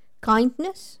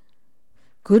 kindness,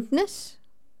 goodness,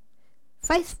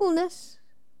 faithfulness,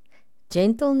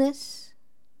 gentleness."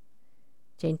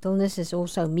 Gentleness is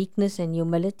also meekness and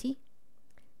humility.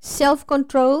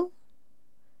 Self-control.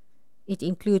 It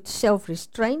includes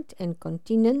self-restraint and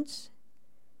continence.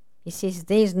 He says,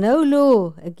 "There's no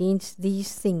law against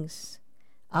these things.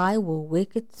 I will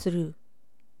work it through."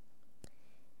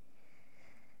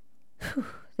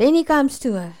 Then he comes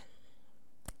to her.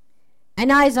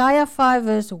 And Isaiah 5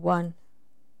 verse 1,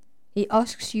 he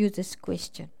asks you this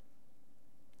question.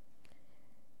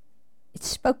 It's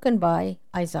spoken by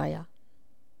Isaiah.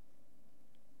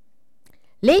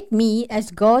 "Let me, as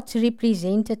God's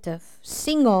representative,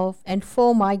 sing of and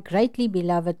for my greatly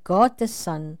beloved God the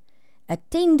Son, a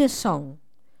tender song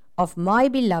of my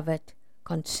beloved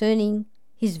concerning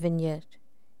His vineyard,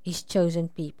 His chosen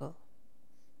people."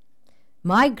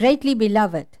 My greatly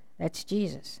beloved, that's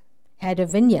Jesus, had a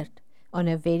vineyard on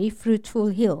a very fruitful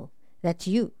hill. That's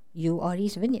you. You are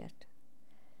His vineyard.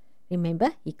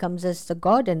 Remember, He comes as the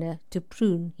gardener to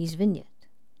prune His vineyard.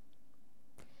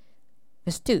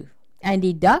 Verse 2. "And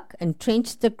He dug and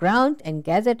trenched the ground and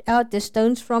gathered out the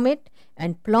stones from it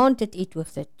and planted it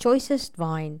with the choicest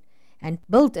vine and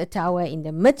built a tower in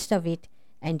the midst of it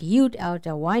and hewed out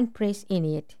a winepress in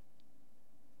it."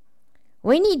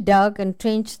 When He dug and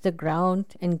trenched the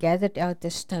ground and gathered out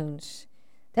the stones,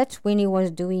 that's when He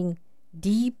was doing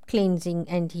deep cleansing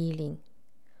and healing.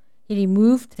 He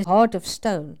removed the heart of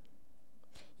stone.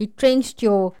 He trenched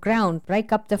your ground,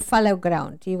 break up the fallow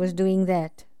ground. He was doing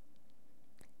that.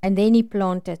 And then He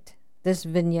planted this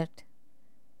vineyard,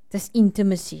 this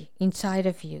intimacy inside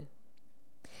of you.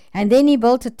 And then He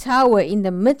built a tower in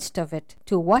the midst of it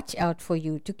to watch out for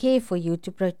you, to care for you,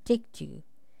 to protect you.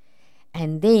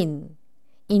 And then,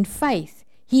 in faith,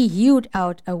 He hewed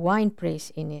out a winepress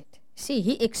in it. See,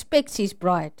 He expects His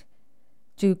bride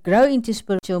to grow into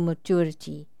spiritual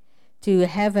maturity, to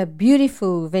have a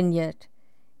beautiful vineyard,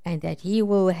 and that He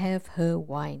will have her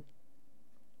wine.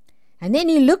 And then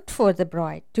He looked for the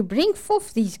bride to bring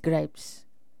forth these grapes.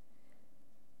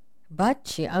 But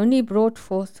she only brought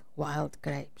forth wild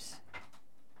grapes.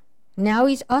 Now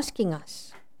He's asking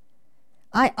us,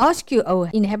 "I ask you, O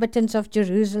inhabitants of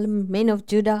Jerusalem, men of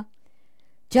Judah,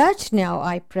 judge now,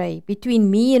 I pray,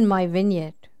 between me and my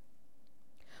vineyard.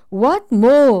 What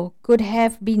more could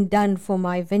have been done for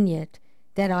my vineyard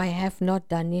that I have not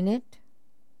done in it?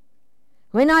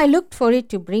 When I looked for it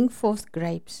to bring forth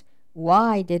grapes,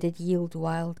 why did it yield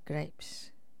wild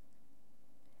grapes?"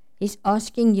 He's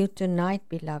asking you tonight,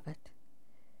 beloved.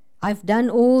 I've done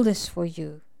all this for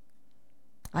you.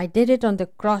 I did it on the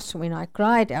cross when I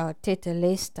cried out,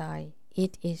 "Tetelestai,"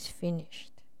 it is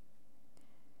finished.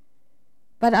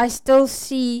 But I still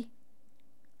see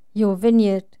your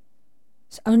vineyard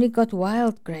has only got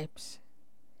wild grapes.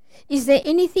 Is there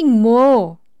anything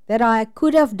more that I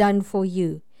could have done for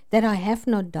you that I have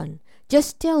not done?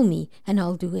 Just tell me and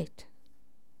I'll do it.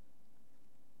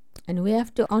 And we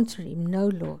have to answer Him, "No,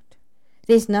 Lord.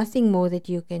 There's nothing more that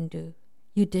you can do.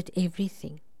 You did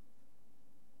everything."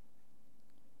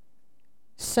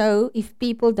 So, if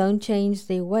people don't change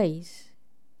their ways,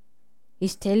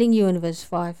 He's telling you in verse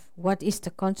 5, what is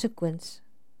the consequence?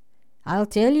 "I'll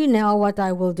tell you now what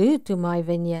I will do to my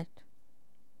vineyard.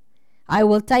 I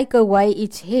will take away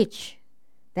its hedge,"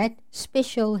 that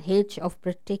special hedge of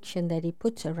protection that He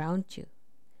puts around you.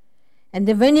 "And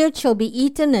the vineyard shall be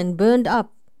eaten and burned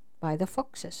up by the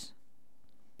foxes,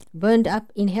 burned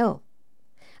up in hell.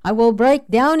 I will break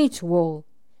down its wall,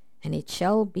 and it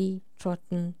shall be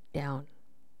trodden down."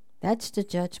 That's the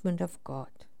judgment of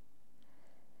God.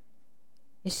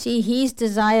 You see, His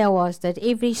desire was that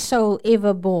every soul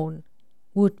ever born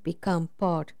would become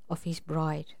part of His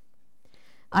bride.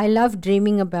 I love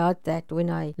dreaming about that when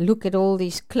I look at all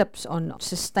these clips on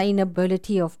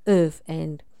sustainability of earth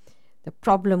and the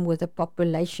problem with the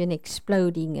population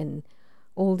exploding and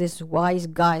all these wise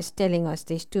guys telling us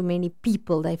there's too many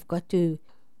people, they've got to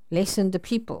lessen the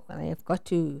people, and they've got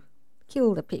to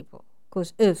kill the people,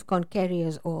 because earth can't carry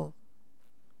us all.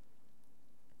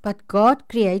 But God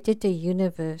created a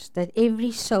universe that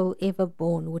every soul ever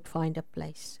born would find a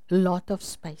place, a lot of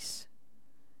space.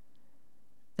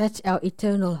 That's our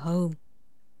eternal home.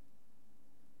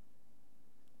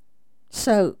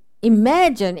 So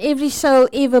imagine every soul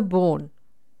ever born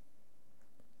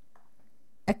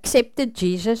accepted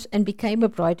Jesus and became a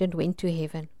bride and went to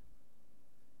heaven.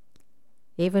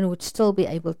 Heaven would still be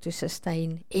able to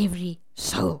sustain every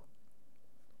soul.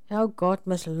 How God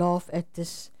must laugh at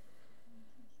this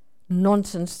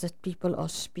nonsense that people are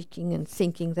speaking and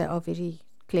thinking they are very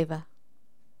clever.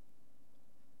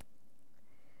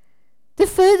 The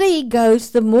further he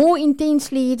goes, the more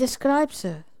intensely he describes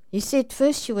her. He said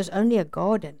first she was only a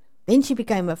garden, then she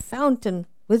became a fountain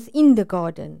within the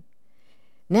garden.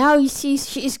 Now he sees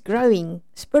she is growing,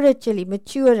 spiritually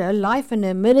mature, her life and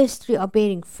her ministry are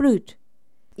bearing fruit.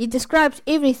 He describes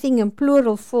everything in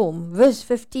plural form. Verse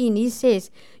 15, he says,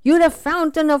 "You're a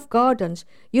fountain of gardens.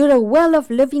 You're a well of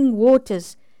living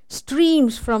waters,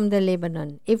 streams from the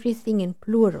Lebanon." Everything in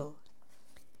plural.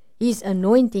 His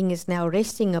anointing is now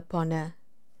resting upon her.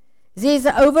 There's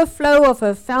the overflow of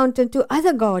her fountain to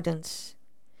other gardens.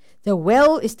 The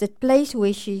well is the place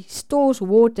where she stores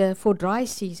water for dry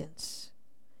seasons.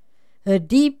 Her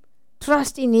deep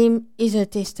trust in him is her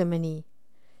testimony.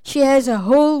 She has a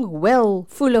whole well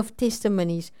full of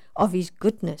testimonies of his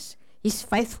goodness, his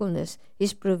faithfulness,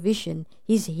 his provision,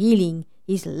 his healing,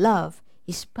 his love,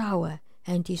 his power,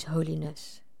 and his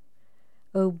holiness.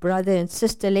 Oh, brother and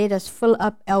sister, let us fill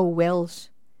up our wells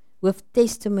with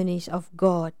testimonies of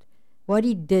God, what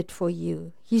he did for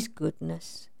you, his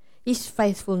goodness, his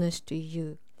faithfulness to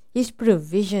you, his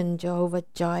provision, Jehovah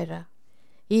Jireh,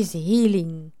 his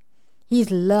healing,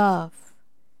 his love,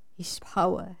 his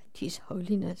power, his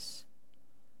holiness.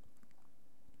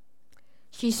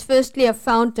 She's firstly a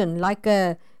fountain, like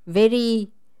a very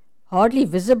hardly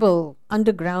visible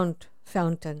underground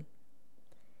fountain.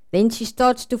 Then she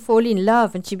starts to fall in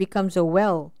love and she becomes a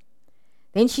well.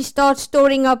 Then she starts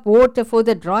storing up water for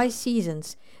the dry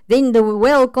seasons. Then the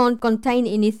well can't contain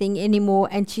anything anymore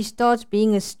and she starts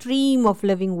being a stream of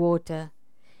living water.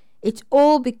 It's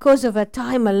all because of her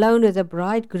time alone with the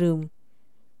bridegroom.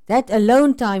 That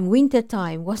alone time, winter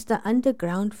time, was the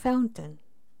underground fountain.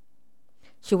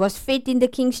 She was fed in the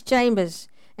king's chambers,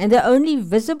 and the only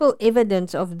visible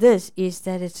evidence of this is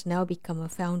that it's now become a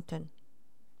fountain.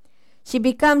 She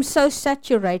becomes so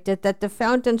saturated that the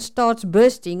fountain starts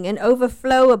bursting and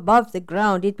overflow above the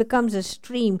ground. It becomes a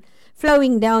stream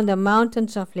flowing down the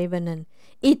mountains of Lebanon.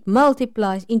 It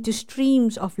multiplies into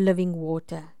streams of living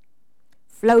water,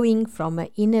 flowing from her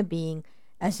inner being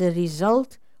as a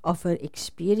result of her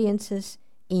experiences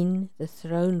in the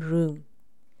throne room.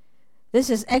 This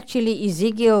is actually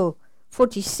Ezekiel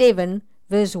 47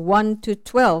 verse 1 to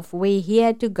 12, where he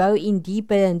had to go in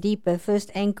deeper and deeper,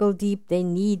 first ankle deep,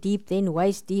 then knee deep, then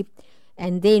waist deep,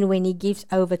 and then when he gives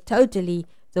over totally,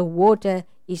 the water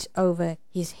is over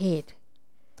his head.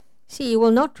 See, he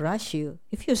will not rush you.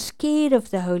 If you're scared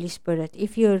of the Holy Spirit,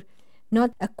 if you're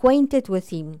not acquainted with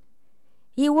him,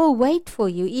 he will wait for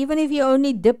you, even if you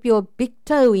only dip your big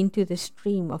toe into the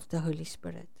stream of the Holy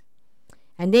Spirit.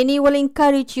 And then he will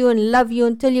encourage you and love you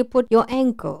until you put your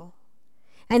ankle.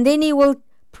 And then he will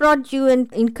prod you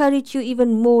and encourage you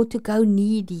even more to go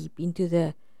knee deep into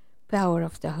the power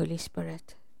of the Holy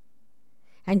Spirit.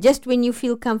 And just when you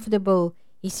feel comfortable,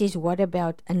 he says, what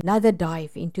about another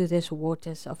dive into these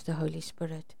waters of the Holy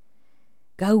Spirit?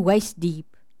 Go waist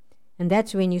deep. And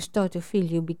that's when you start to feel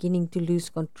you're beginning to lose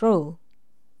control.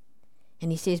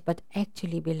 And he says, but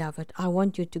actually, beloved, I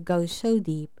want you to go so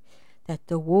deep that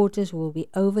the waters will be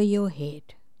over your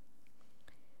head.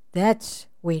 That's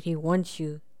where he wants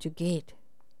you to get.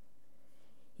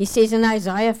 He says in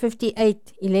Isaiah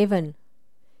 58:11,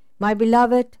 my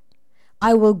beloved,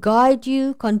 I will guide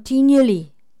you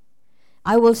continually.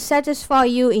 I will satisfy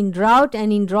you in drought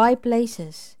and in dry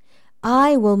places.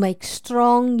 I will make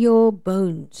strong your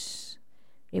bones.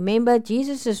 Remember,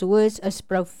 Jesus' words is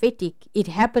prophetic. It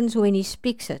happens when he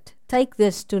speaks it. Take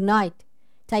this tonight.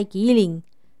 Take healing.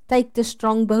 Take the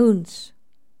strong bones.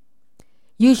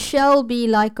 You shall be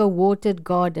like a watered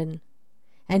garden,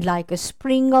 and like a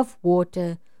spring of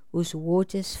water whose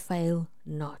waters fail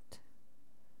not.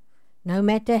 No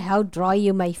matter how dry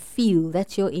you may feel,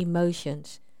 that's your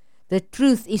emotions. The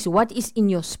truth is what is in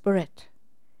your spirit.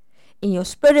 In your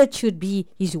spirit should be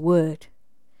his word.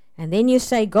 And then you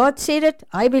say, God said it,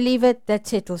 I believe it, that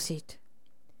settles it.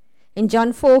 In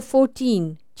John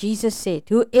 4:14, Jesus said,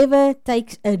 whoever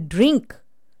takes a drink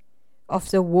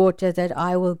of the water that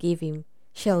I will give him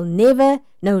shall never,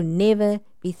 no, never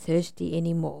be thirsty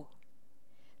anymore.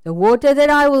 The water that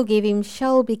I will give him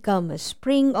shall become a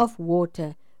spring of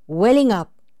water, welling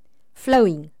up,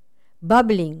 flowing,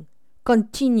 bubbling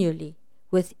continually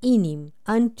within him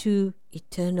unto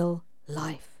eternal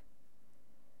life.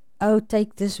 Oh,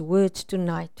 take these words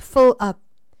tonight. Fill up.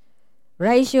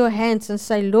 Raise your hands and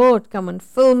say, Lord, come and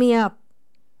fill me up.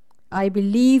 I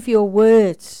believe your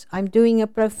words. I'm doing a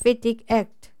prophetic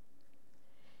act.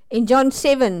 In John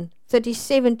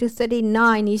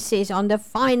 7:37-39, he says, on the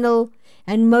final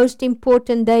and most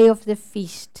important day of the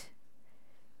feast,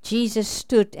 Jesus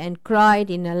stood and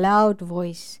cried in a loud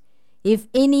voice, if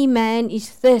any man is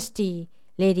thirsty,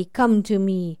 let he come to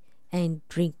me and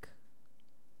drink.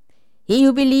 He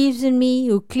who believes in me,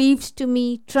 who cleaves to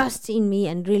me, trusts in me,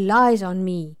 and relies on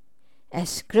me, as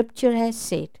Scripture has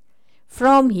said,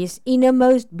 from his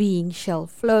innermost being shall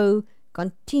flow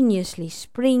continuously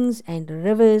springs and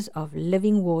rivers of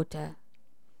living water.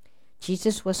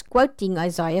 Jesus was quoting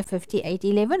Isaiah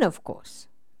 58:11, of course.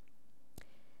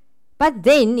 But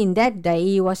then, in that day,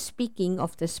 he was speaking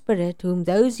of the Spirit, whom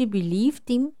those who believed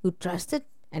him, who trusted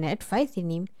and had faith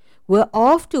in him, were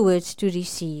afterwards to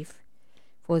receive.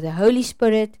 For the Holy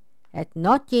Spirit had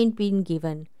not yet been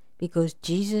given, because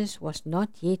Jesus was not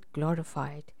yet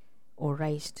glorified or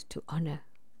raised to honor.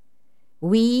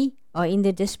 We are in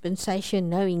the dispensation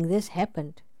knowing this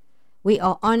happened. We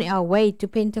are on our way to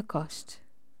Pentecost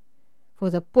for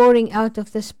the pouring out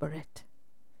of the Spirit.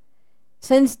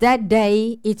 Since that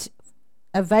day, it's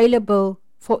available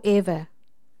forever.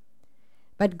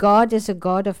 But God is a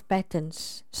God of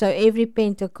patterns, so every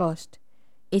Pentecost,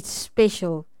 it's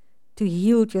special to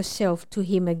yield yourself to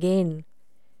Him again,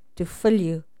 to fill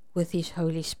you with His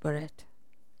Holy Spirit.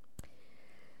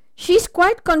 She's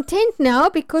quite content now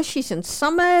because she's in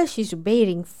summer, she's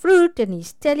bearing fruit, and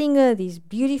He's telling her these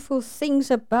beautiful things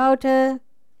about her.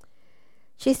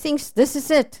 She thinks, this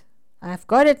is it. I've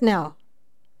got it now.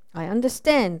 I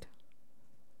understand.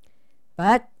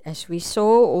 But as we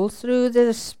saw all through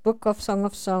this book of Song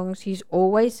of Songs, He's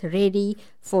always ready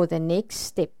for the next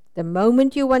step. The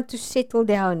moment you want to settle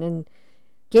down and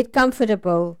get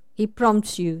comfortable, He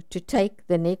prompts you to take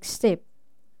the next step.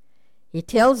 He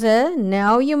tells her,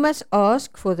 now you must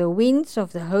ask for the winds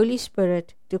of the Holy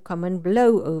Spirit to come and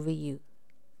blow over you.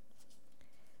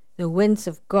 The winds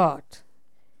of God.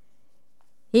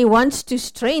 He wants to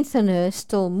strengthen her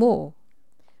still more.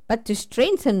 But to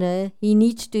strengthen her, He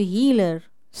needs to heal her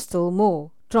still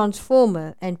more, transform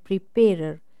her and prepare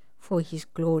her for His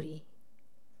glory.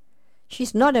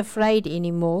 She's not afraid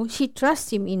anymore. She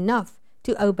trusts Him enough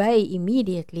to obey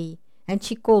immediately. And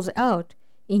she calls out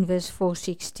in verse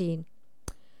 4:16,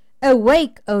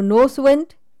 awake, O north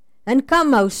wind, and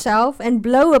come, O south, and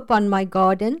blow upon my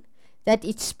garden, that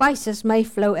its spices may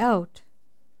flow out.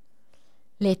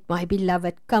 Let my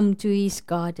beloved come to his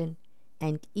garden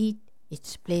and eat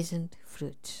its pleasant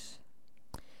fruits.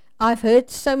 I've heard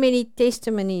so many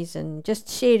testimonies and just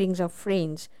sharings of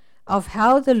friends of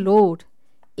how the Lord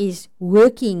is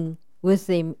working with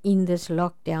them in this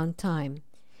lockdown time.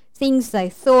 Things they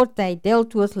thought they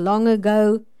dealt with long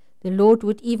ago, the Lord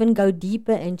would even go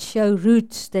deeper and show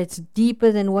roots that's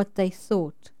deeper than what they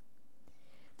thought.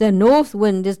 The north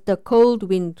wind is the cold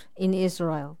wind in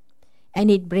Israel, and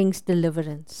it brings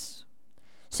deliverance.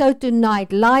 So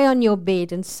tonight, lie on your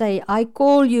bed and say, I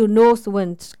call you north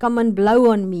winds, come and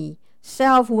blow on me.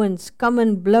 South winds, come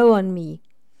and blow on me,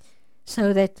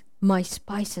 so that my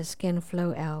spices can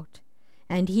flow out.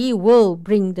 And He will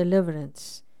bring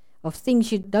deliverance of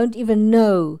things you don't even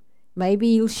know.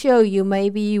 Maybe He'll show you,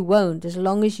 maybe He won't, as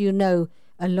long as you know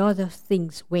a lot of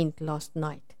things went last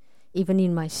night, even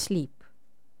in my sleep.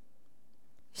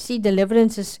 See,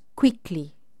 deliverance is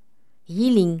quickly.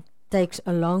 Healing takes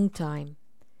a long time.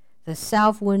 The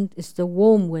south wind is the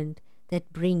warm wind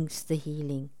that brings the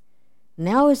healing.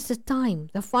 Now is the time,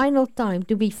 the final time,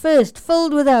 to be first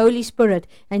filled with the Holy Spirit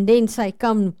and then say,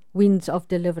 come winds of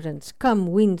deliverance, come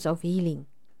winds of healing.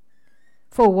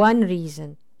 For one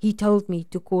reason, He told me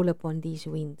to call upon these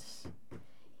winds.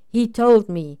 He told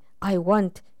me, I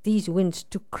want these winds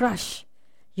to crush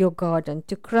your garden,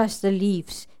 to crush the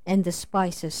leaves and the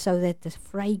spices so that the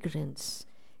fragrance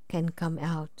can come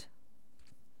out.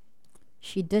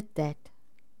 She did that.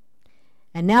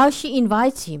 And now she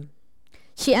invites Him.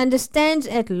 She understands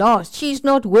at last she's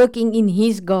not working in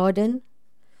His garden.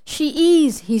 She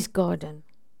is His garden.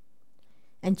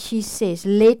 And she says,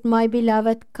 let my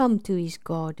beloved come to His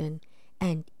garden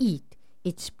and eat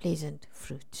its pleasant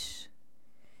fruits.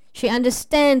 She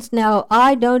understands now,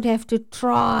 I don't have to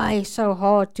try so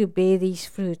hard to bear these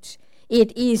fruits.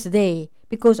 It is there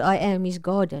because I am His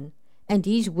garden and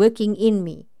He's working in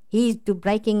me. He's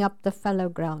breaking up the fallow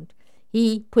ground.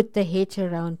 He put the hedge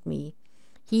around me.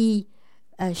 He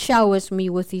showers me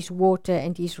with His water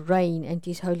and His rain and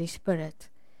His Holy Spirit.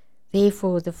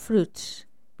 Therefore the fruits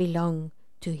belong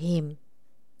to Him.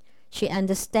 She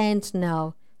understands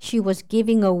now she was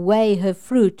giving away her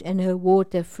fruit and her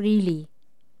water freely.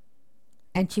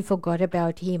 And she forgot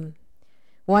about Him.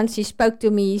 Once He spoke to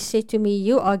me, He said to me,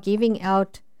 you are giving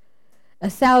out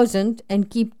 1,000 and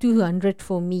keep 200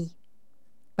 for me.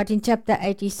 But in chapter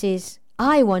 8 He says,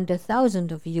 I want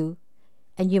 1,000 of you,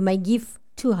 and you may give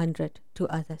 200 to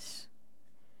others.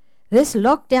 This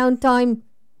lockdown time,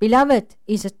 beloved,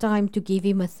 is a time to give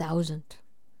Him 1,000.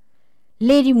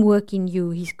 Let Him work in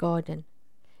you, His garden.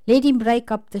 Let Him break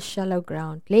up the shallow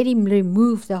ground. Let Him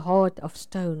remove the heart of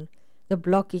stone, the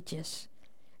blockages.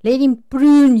 Let Him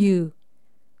prune you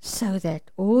so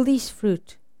that all these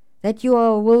fruit that you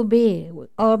are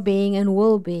bearing and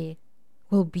will bear,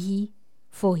 will be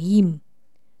for Him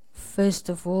first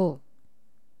of all.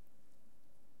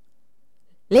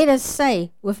 Let us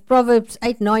say with Proverbs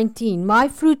 8:19, my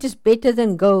fruit is better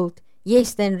than gold,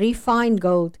 yes, than refined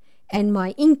gold, and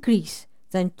my increase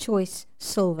than choice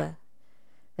silver.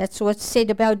 That's what's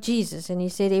said about Jesus. And He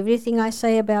said, everything I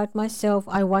say about myself,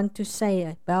 I want to say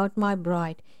about my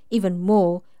bride. Even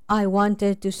more, I want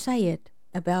her to say it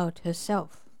about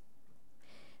herself.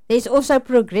 There's also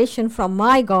progression from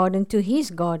my garden to His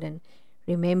garden.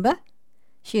 Remember,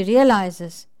 she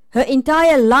realizes her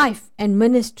entire life and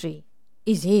ministry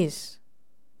is His,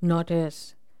 not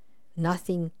hers.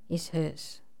 Nothing is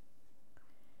hers.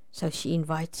 So she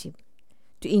invites Him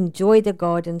to enjoy the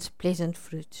garden's pleasant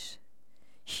fruits.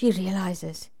 She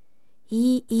realizes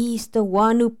He is the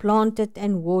one who planted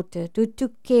and watered, who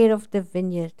took care of the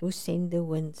vineyard, who sent the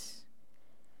winds.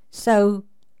 So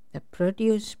the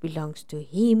produce belongs to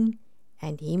Him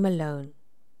and Him alone.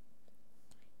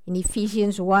 In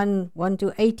Ephesians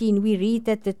 1:1-18, we read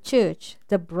that the church,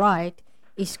 the bride,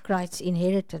 is Christ's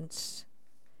inheritance.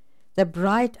 The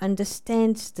bride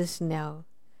understands this now.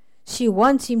 She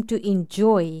wants Him to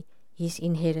enjoy His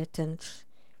inheritance.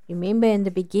 Remember in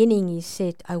the beginning He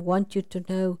said, I want you to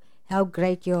know how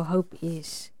great your hope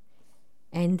is,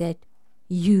 and that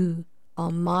you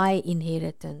are my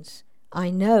inheritance. I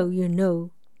know you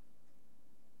know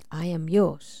I am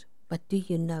yours, but do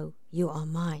you know you are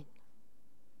mine?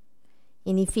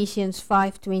 In Ephesians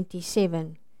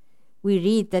 5:27, we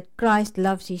read that Christ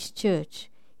loves His church.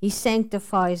 He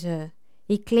sanctifies her.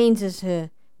 He cleanses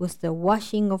her with the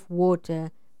washing of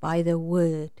water by the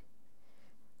word.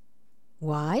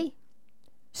 Why?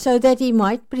 So that He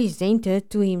might present her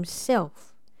to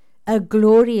Himself, a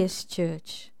glorious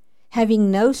church, having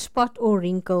no spot or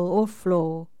wrinkle or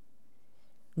flaw.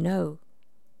 No,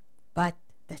 but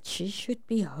that she should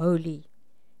be holy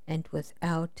and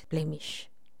without blemish.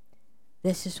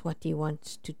 This is what He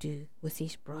wants to do with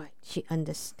His bride. She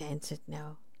understands it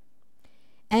now.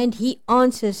 And He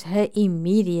answers her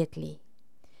immediately.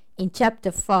 In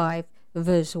chapter 5,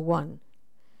 verse 1.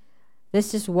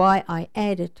 This is why I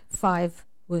added 5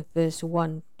 with verse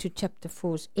 1 to chapter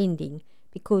 4's ending,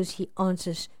 because He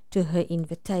answers to her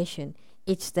invitation.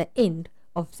 It's the end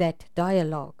of that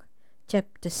dialogue.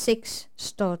 Chapter 6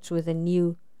 starts with a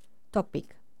new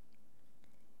topic.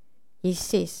 He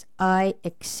says, I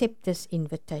accept this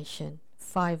invitation.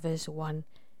 5 verse 1.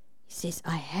 He says,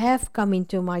 I have come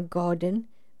into my garden,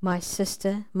 my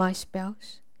sister, my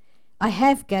spouse. I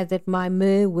have gathered my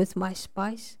myrrh with my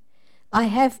spice. I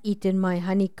have eaten my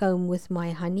honeycomb with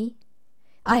my honey.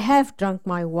 I have drunk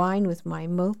my wine with my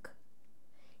milk.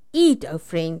 Eat, O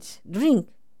friends, drink.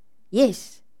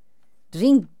 Yes,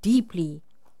 drink deeply,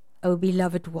 O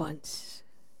beloved ones.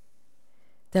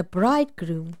 The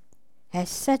bridegroom has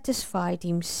satisfied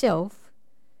himself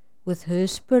with her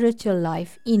spiritual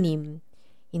life in him,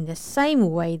 in the same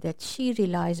way that she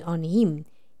relies on him,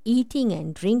 eating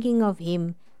and drinking of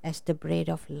him as the bread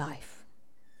of life.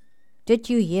 Did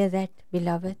you hear that,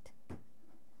 beloved?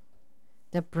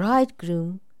 The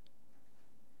bridegroom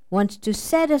wants to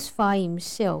satisfy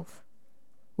himself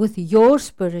with your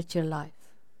spiritual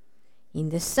life, in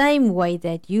the same way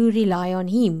that you rely on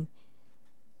him,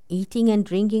 eating and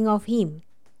drinking of him.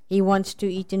 He wants to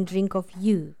eat and drink of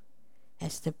you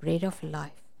as the bread of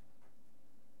life.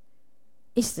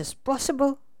 Is this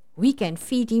possible? We can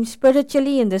feed him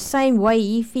spiritually in the same way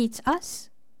he feeds us?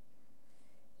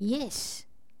 Yes.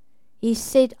 He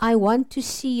said, I want to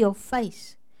see your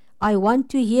face. I want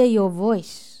to hear your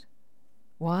voice.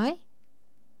 Why?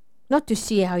 Not to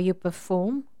see how you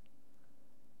perform.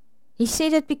 He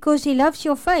said it because He loves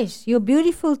your face. You're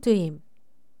beautiful to Him.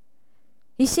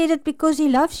 He said it because He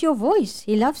loves your voice.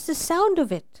 He loves the sound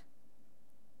of it.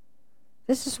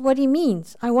 This is what He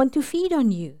means. I want to feed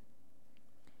on you.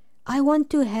 I want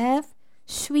to have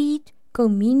sweet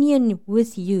communion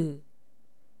with you.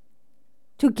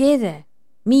 Together,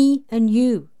 me and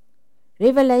you.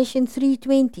 Revelation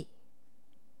 3:20.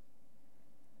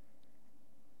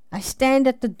 I stand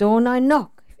at the door and I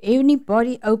knock. If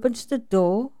anybody opens the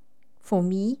door for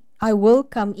me, I will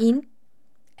come in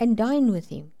and dine with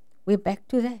him. We're back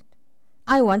to that.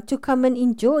 I want to come and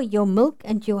enjoy your milk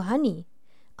and your honey.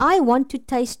 I want to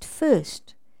taste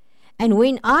first. And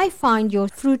when I find your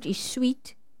fruit is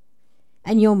sweet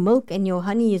and your milk and your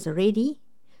honey is ready,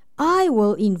 I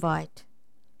will invite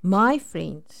my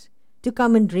friends to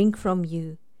come and drink from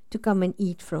you, to come and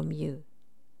eat from you.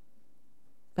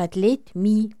 But let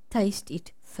me taste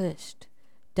it first.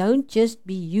 Don't just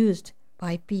be used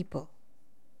by people.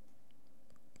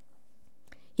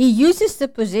 He uses the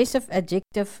possessive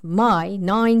adjective my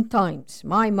 9 times.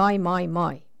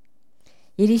 My.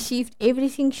 He received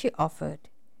everything she offered.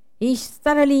 He is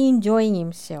thoroughly enjoying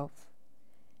himself.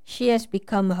 She has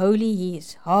become holy, he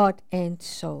is heart and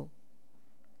soul.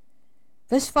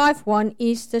 Verse 5:1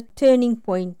 is the turning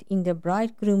point in the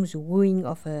bridegroom's wooing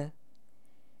of her,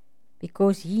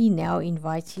 because he now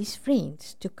invites his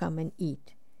friends to come and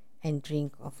eat and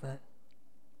drink of her.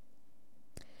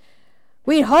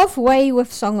 We're halfway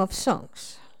with Song of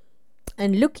Songs,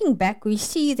 and looking back we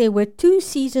see there were 2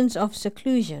 seasons of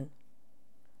seclusion.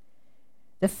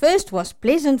 The first was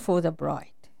pleasant for the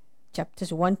bride,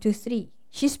 chapters 1-3.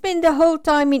 She spent the whole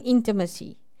time in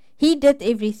intimacy. He did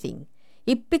everything.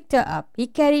 He picked her up. He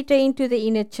carried her into the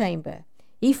inner chamber.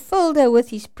 He filled her with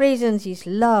His presence, His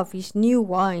love, His new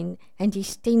wine, and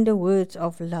His tender words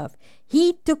of love.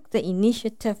 He took the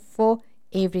initiative for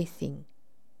everything.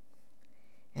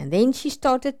 And then she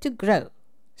started to grow,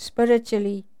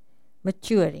 spiritually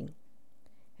maturing.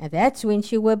 And that's when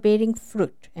she was bearing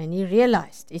fruit, and he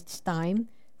realized it's time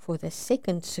for the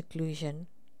second seclusion.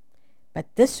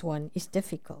 But this one is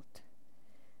difficult.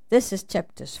 This is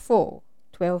chapters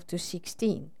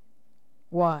 4:12-16.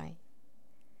 Why?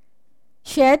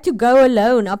 She had to go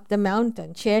alone up the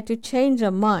mountain. She had to change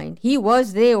her mind. He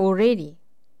was there already.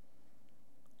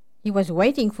 He was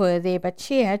waiting for her there, but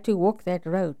she had to walk that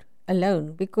road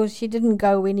alone because she didn't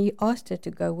go when he asked her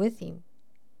to go with him.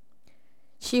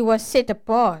 She was set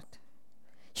apart.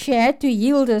 She had to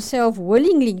yield herself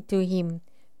willingly to him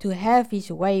to have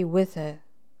his way with her.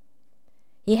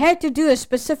 He had to do a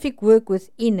specific work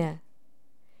within her.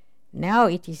 Now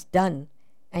it is done,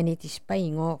 and it is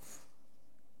paying off.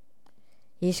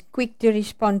 He is quick to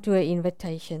respond to her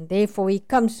invitation. Therefore he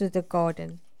comes to the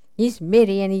garden. He is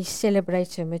merry and he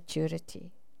celebrates her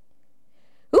maturity.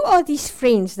 Who are these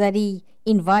friends that he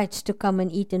invites to come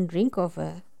and eat and drink of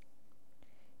her?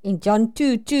 In John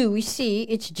 2:2 we see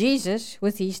it's Jesus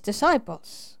with his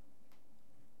disciples.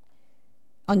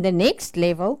 On the next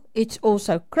level, it's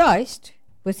also Christ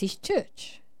with his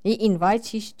church. He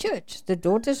invites his church, the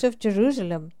daughters of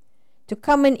Jerusalem, to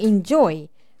come and enjoy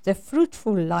the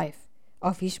fruitful life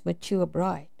of his mature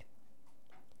bride.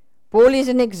 Paul is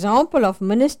an example of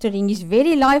ministering his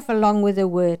very life along with the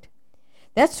word.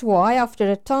 That's why after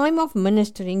a time of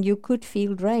ministering you could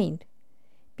feel drained.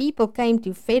 People came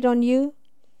to feed on you,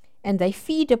 and they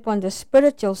feed upon the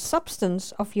spiritual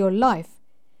substance of your life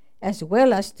as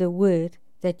well as the word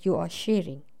that you are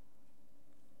sharing.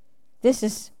 This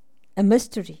is a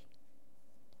mystery.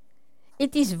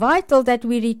 It is vital that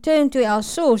we return to our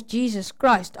source, Jesus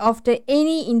Christ, after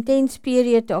any intense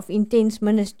period of intense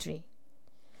ministry.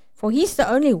 For He's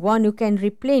the only one who can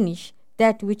replenish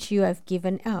that which you have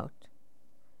given out.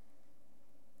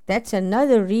 That's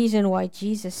another reason why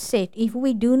Jesus said, if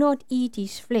we do not eat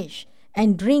His flesh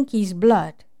and drink His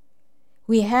blood,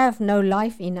 we have no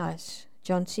life in us.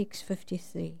 John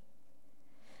 6:53.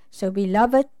 So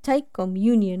beloved, take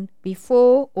communion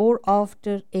before or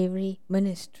after every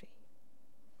ministry.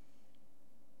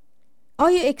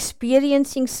 Are you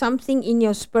experiencing something in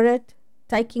your spirit,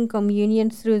 taking communion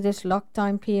through this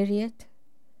lockdown period?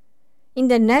 In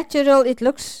the natural,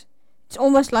 it's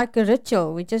almost like a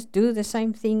ritual. We just do the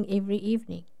same thing every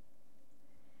evening.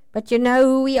 But you know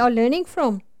who we are learning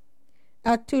from?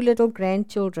 Our 2 little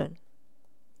grandchildren.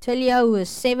 Talia, who is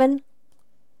 7,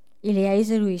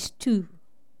 Eliezer, who is 2.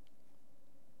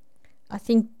 I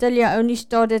think Talia only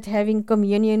started having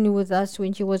communion with us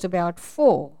when she was about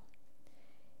 4.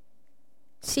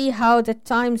 See how the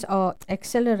times are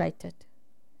accelerated.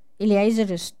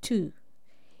 Eliezer is 2.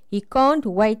 He can't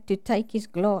wait to take his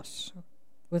glass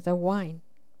with the wine.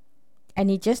 And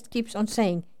he just keeps on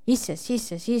saying, He says,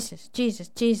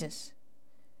 Jesus.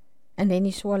 And then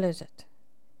he swallows it.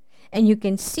 And you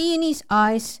can see in his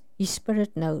eyes, his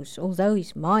spirit knows, although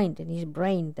his mind and his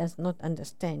brain does not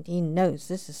understand. He knows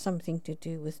this is something to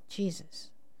do with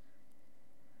Jesus.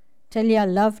 Talia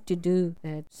loved to do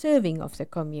the serving of the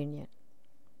communion,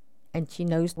 and she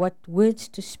knows what words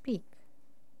to speak.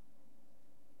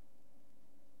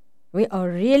 We are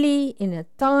really in a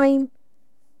time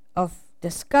of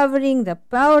discovering the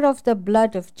power of the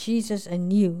blood of Jesus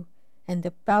anew and the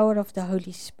power of the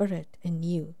Holy Spirit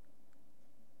anew.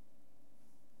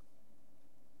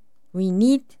 We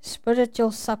need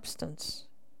spiritual substance.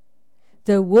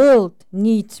 The world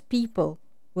needs people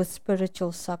with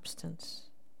spiritual substance.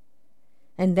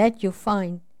 And that you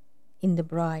find in the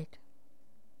bride.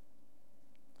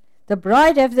 The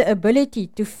bride have the ability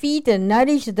to feed and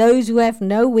nourish those who have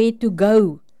nowhere to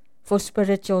go for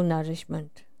spiritual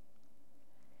nourishment.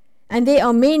 And there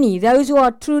are many, those who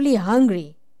are truly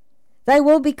hungry. They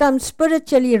will become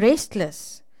spiritually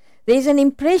restless. There's an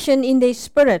impression in their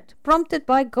spirit, prompted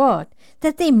by God,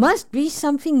 that there must be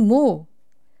something more.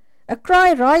 A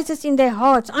cry rises in their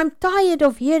hearts. I'm tired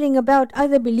of hearing about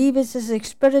other believers'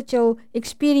 spiritual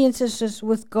experiences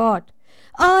with God.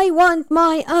 I want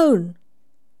my own.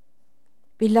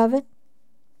 Beloved,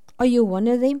 are you one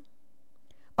of them?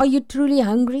 Are you truly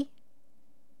hungry?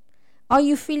 Are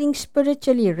you feeling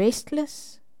spiritually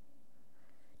restless?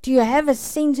 Do you have a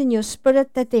sense in your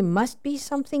spirit that there must be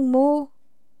something more?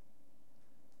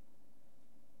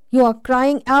 You are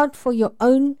crying out for your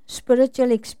own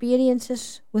spiritual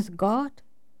experiences with God?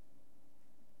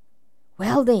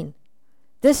 Well then,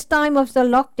 this time of the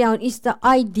lockdown is the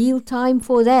ideal time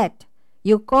for that.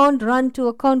 You can't run to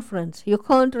a conference. You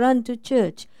can't run to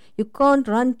church. You can't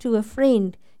run to a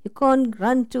friend. You can't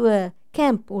run to a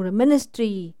camp or a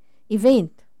ministry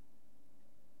event.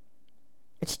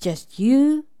 It's just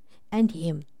you and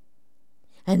Him.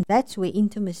 And that's where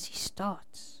intimacy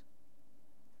starts.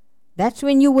 That's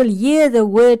when you will hear the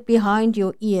word behind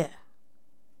your ear.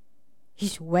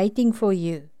 He's waiting for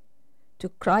you to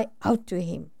cry out to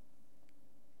Him.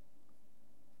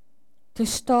 To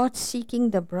start seeking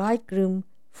the bridegroom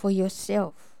for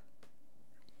yourself.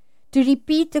 To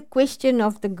repeat the question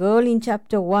of the girl in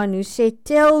chapter 1 who said,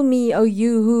 "Tell me, O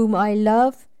you whom I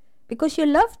love," because you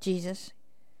love Jesus.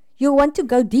 You want to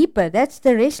go deeper. That's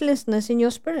the restlessness in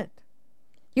your spirit.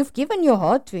 You've given your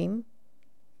heart to Him,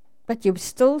 but you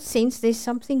still sense there's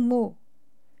something more.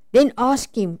 Then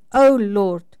ask Him, "O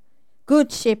Lord,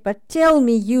 good shepherd, tell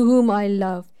me, you whom I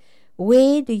love,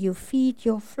 where do you feed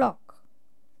your flock?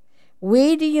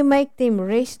 Where do you make them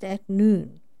rest at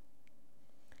noon?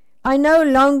 I no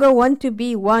longer want to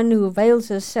be one who veils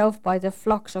herself by the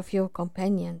flocks of your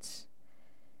companions.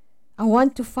 I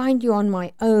want to find you on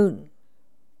my own.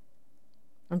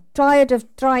 I'm tired of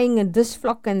trying in this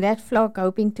flock and that flock,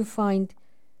 hoping to find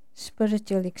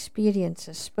spiritual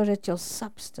experiences, spiritual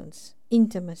substance,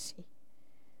 intimacy.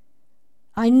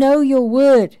 I know your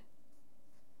word."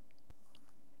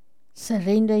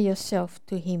 Surrender yourself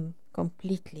to Him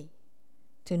completely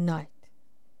tonight,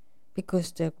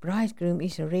 because the bridegroom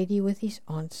is ready with his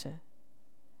answer.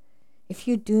 If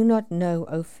you do not know,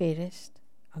 O fairest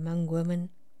among women,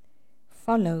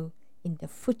 follow in the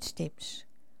footsteps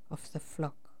of the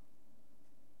flock.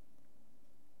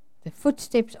 The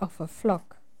footsteps of a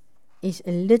flock is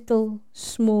a little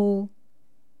small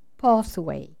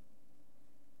pathway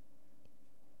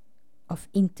of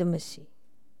intimacy.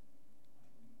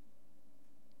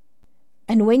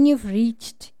 And when you've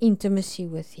reached intimacy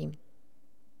with Him,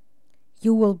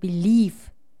 you will believe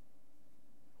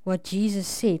what Jesus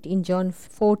said in John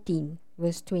 14,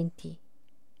 verse 20.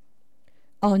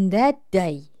 On that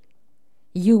day,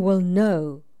 you will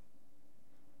know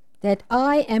that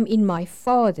I am in my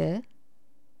Father,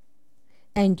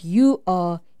 and you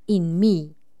are in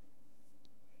me,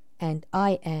 and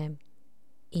I am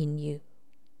in you.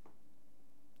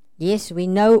 Yes, we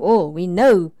know all. We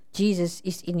know Jesus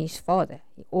is in His Father.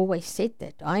 He always said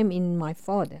that. I'm in my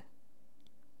Father.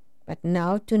 But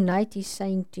now, tonight, He's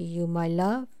saying to you, my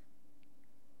love,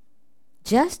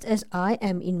 just as I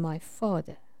am in my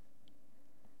Father,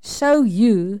 so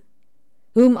you,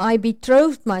 whom I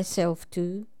betrothed myself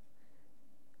to,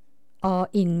 are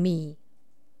in me,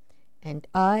 and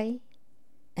I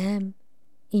am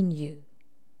in you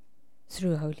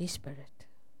through Holy Spirit.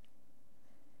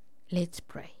 Let's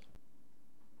pray.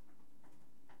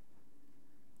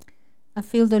 I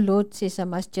feel the Lord says I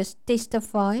must just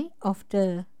testify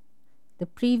after the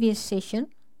previous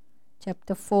session,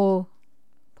 chapter 4,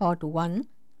 part 1.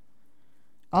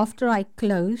 After I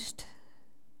closed,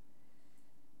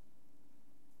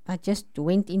 I just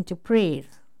went into prayer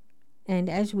And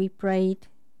as we prayed,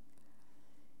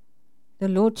 the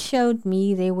Lord showed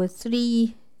me there were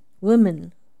 3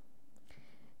 women.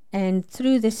 And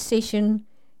through this session,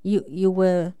 you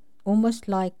were almost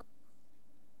like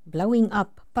blowing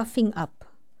up, puffing up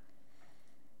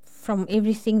from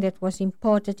everything that was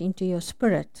imparted into your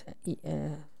spirit.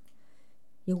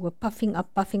 You were puffing up,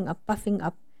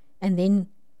 and then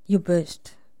you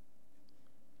burst.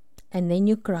 And then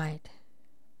you cried.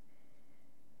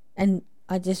 And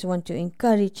I just want to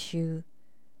encourage you,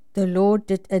 the Lord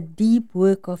did a deep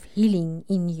work of healing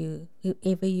in you,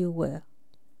 whoever you were.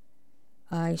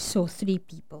 I saw 3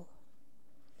 people.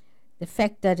 The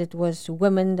fact that it was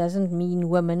women doesn't mean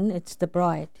women, it's the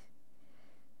bride.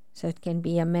 So it can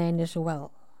be a man as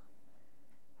well.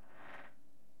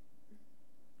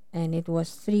 And it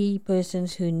was 3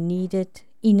 persons who needed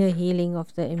inner healing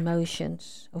of the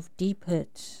emotions, of deep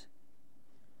hurts.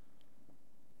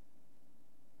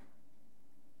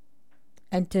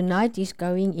 And tonight is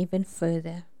going even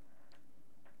further.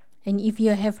 And if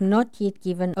you have not yet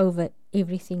given over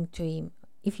everything to Him,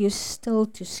 if you're still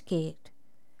too scared,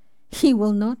 He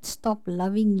will not stop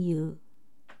loving you.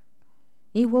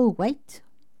 He will wait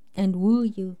and woo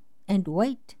you, and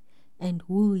wait and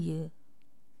woo you.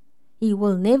 He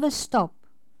will never stop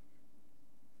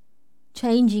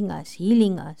changing us,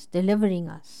 healing us, delivering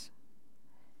us.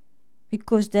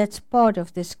 Because that's part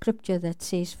of the scripture that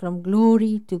says, from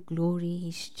glory to glory,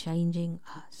 He's changing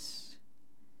us.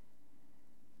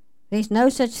 There's no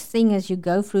such thing as you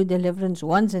go through deliverance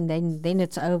once and then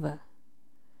it's over.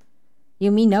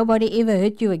 You mean nobody ever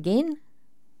hurt you again?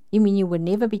 You mean you were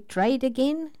never betrayed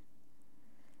again?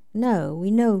 No,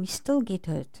 we know we still get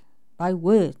hurt by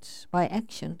words, by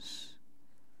actions.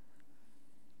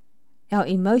 Our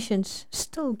emotions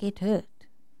still get hurt.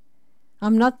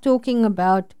 I'm not talking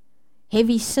about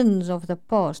heavy sins of the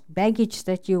past, baggage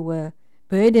that you were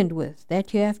burdened with,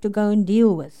 that you have to go and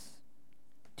deal with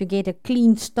to get a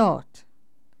clean start.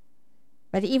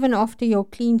 But even after your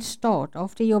clean start,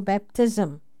 after your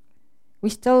baptism, we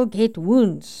still get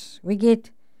wounds, we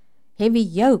get heavy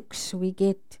yokes, we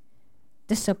get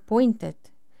disappointed.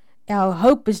 Our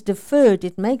hope is deferred,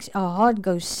 it makes our heart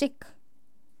go sick.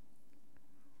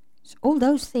 So all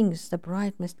those things the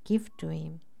bride must give to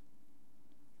Him.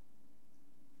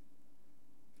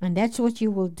 And that's what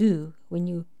you will do when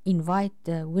you invite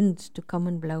the winds to come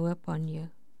and blow upon you.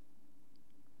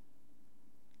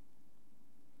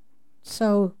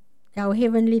 So, our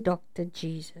heavenly doctor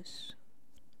Jesus,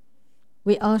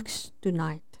 we ask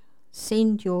tonight,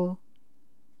 send your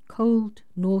cold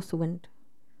north wind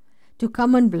to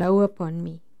come and blow upon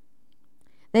me,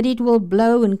 that it will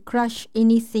blow and crush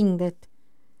anything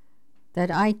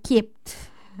that I kept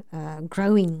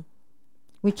growing,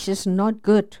 which is not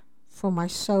good for my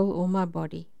soul or my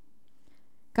body.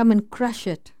 Come and crush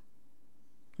it,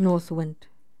 north wind.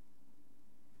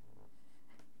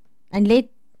 And let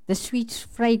the sweet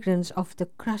fragrance of the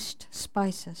crushed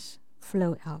spices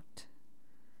flow out.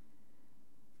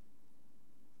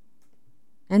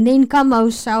 And then come, O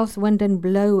south wind, and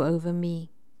blow over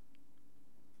me,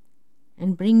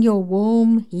 and bring your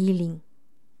warm healing.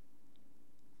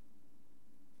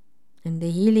 And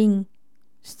the healing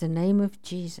is the name of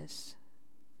Jesus,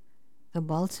 the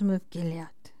balsam of Gilead.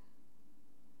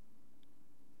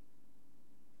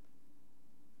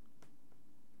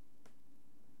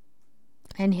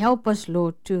 And help us,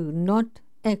 Lord, to not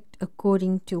act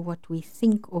according to what we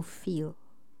think or feel.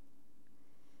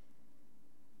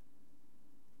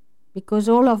 Because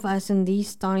all of us in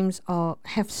these times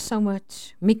have so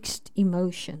much mixed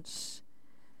emotions.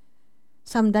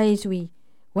 Some days we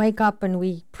wake up and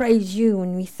we praise you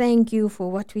and we thank you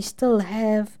for what we still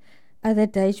have. Other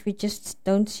days we just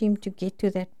don't seem to get to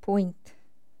that point.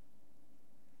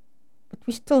 But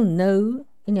we still know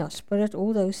in our spirit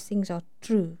all those things are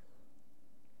true.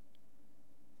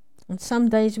 And some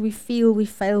days we feel we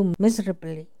fail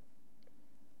miserably.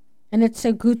 And it's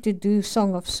so good to do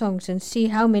Song of Songs and see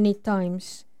how many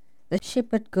times the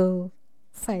shepherd girl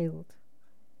failed.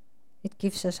 It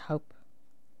gives us hope.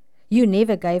 You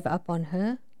never gave up on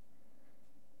her.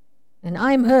 And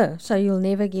I'm her, so you'll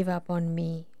never give up on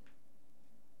me.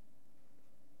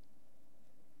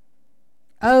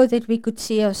 Oh, that we could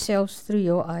see ourselves through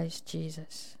your eyes,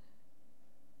 Jesus.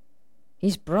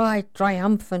 His bride,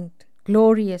 triumphant,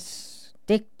 glorious,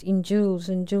 decked in jewels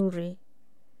and jewelry.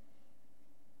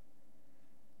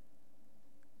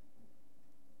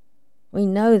 We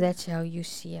know that's how you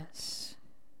see us.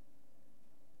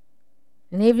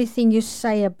 And everything you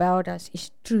say about us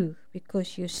is true,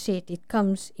 because you said it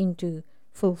comes into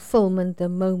fulfillment the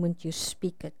moment you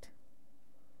speak it.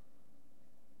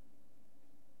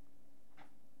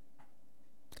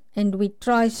 And we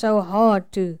try so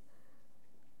hard to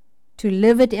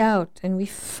live it out, and we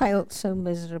fail so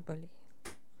miserably.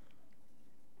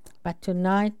 But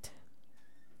tonight,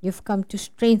 you've come to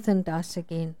strengthen us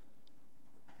again.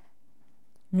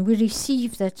 And we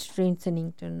receive that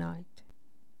strengthening tonight.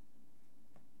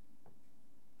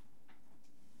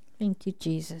 Thank you,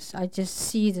 Jesus. I just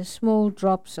see the small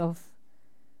drops of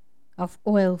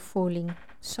oil falling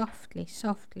softly,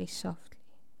 softly, softly.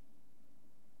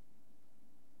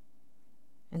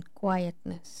 And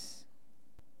quietness.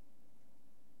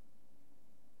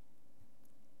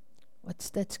 What's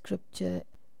that scripture?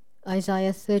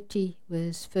 Isaiah 30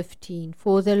 verse 15.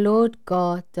 For the Lord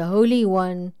God, the Holy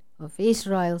One of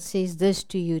Israel, says this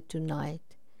to you tonight,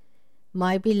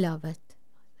 my beloved,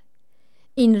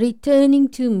 in returning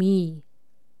to me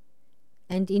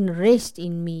and in rest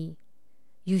in me,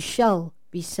 you shall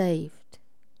be saved.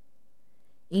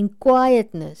 In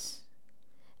quietness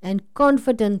and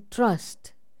confident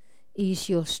trust is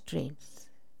your strength.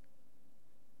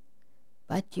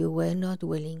 But you were not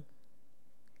willing.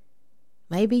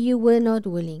 Maybe you were not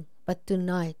willing, but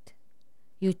tonight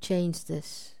you changed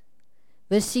this.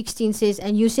 Verse 16 says,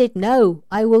 and you said, no,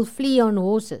 I will flee on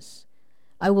horses.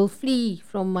 I will flee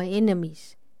from my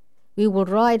enemies. We will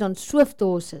ride on swift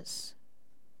horses.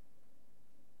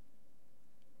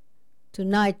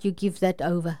 Tonight you give that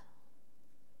over.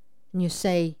 And you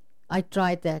say, I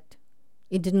tried that.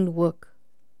 It didn't work.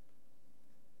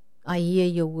 I hear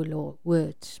your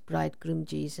words, bridegroom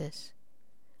Jesus.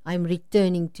 I am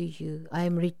returning to you. I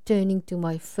am returning to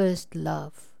my first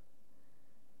love.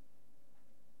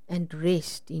 And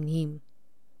rest in him.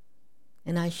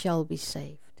 And I shall be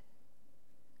saved.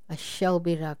 I shall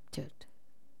be raptured.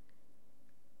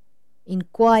 In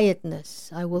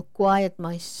quietness, I will quiet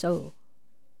my soul.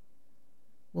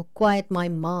 Will quiet my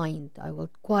mind. I will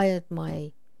quiet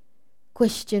my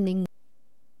questioning.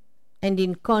 And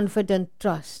in confident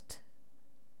trust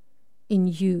in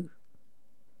you,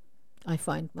 I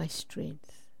find my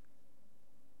strength.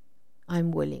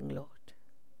 I'm willing, Lord.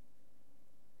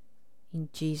 In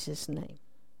Jesus' name.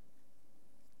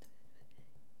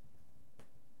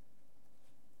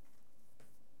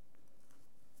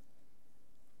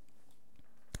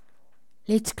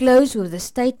 Let's close with the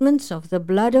statements of the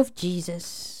blood of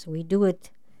Jesus. We do it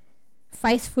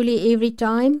faithfully every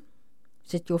time.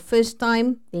 Is it your first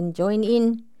time? Then join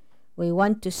in. We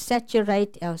want to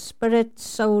saturate our spirit,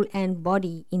 soul, and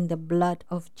body in the blood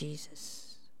of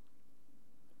Jesus.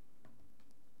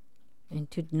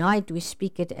 And tonight we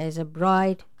speak it as a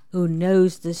bride who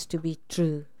knows this to be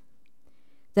true.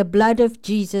 The blood of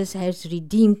Jesus has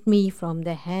redeemed me from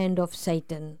the hand of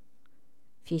Satan.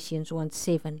 Ephesians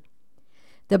 1:7.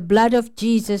 The blood of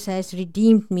Jesus has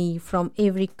redeemed me from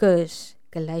every curse.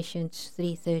 Galatians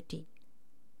 3:30.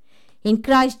 In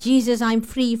Christ Jesus I am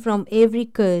free from every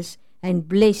curse and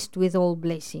blessed with all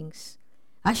blessings.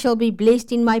 I shall be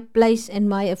blessed in my place, and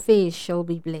my affairs shall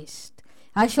be blessed.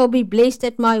 I shall be blessed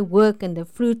at my work, and the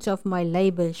fruits of my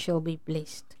labor shall be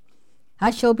blessed. I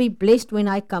shall be blessed when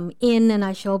I come in, and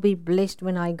I shall be blessed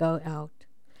when I go out.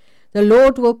 The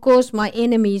Lord will cause my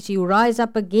enemies who rise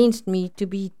up against me to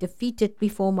be defeated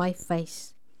before my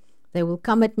face. They will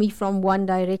come at me from one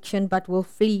direction, but will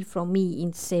flee from me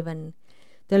in seven.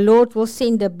 The Lord will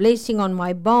send a blessing on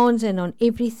my barns and on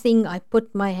everything I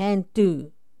put my hand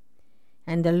to.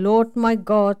 And the Lord my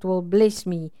God will bless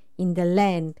me in the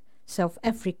land, South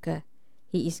Africa,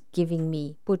 he is giving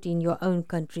me. Put in your own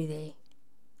country there.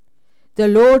 The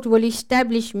Lord will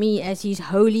establish me as his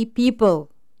holy people.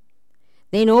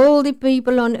 Then all the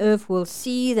people on earth will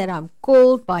see that I'm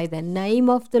called by the name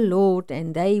of the Lord,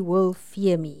 and they will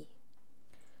fear me.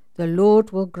 The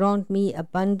Lord will grant me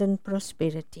abundant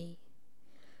prosperity.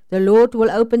 The Lord will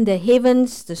open the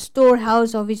heavens, the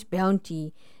storehouse of his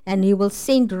bounty, and he will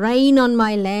send rain on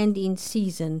my land in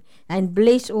season, and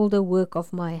bless all the work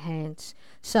of my hands.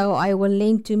 So I will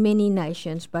lend to many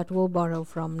nations, but will borrow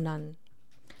from none.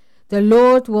 The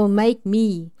Lord will make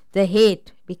me the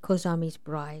head, because I'm his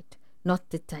bride, not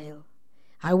the tail.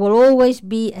 I will always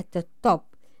be at the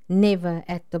top, never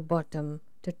at the bottom.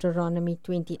 Deuteronomy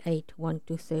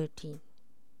 28:1-13.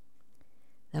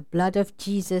 The blood of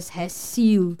Jesus has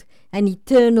sealed an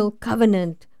eternal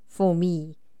covenant for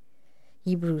me.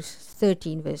 Hebrews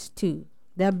 13:2.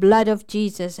 The blood of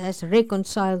Jesus has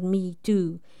reconciled me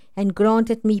to and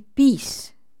granted me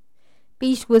peace.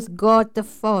 Peace with God the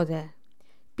Father,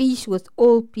 peace with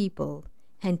all people,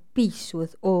 and peace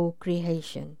with all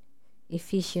creation.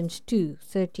 Ephesians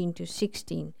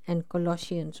 2:13-16 and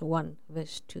Colossians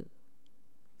 1:2.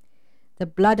 The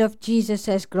blood of Jesus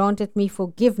has granted me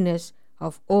forgiveness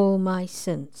of all my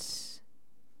sins.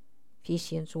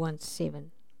 Ephesians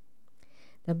 1:7.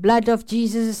 The blood of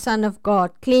Jesus, the Son of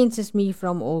God, cleanses me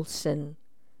from all sin.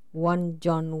 1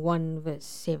 John 1 verse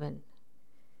 7.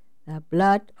 The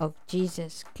blood of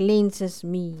Jesus cleanses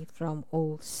me from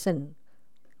all sin.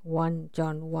 1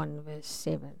 John 1 verse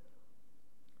 7.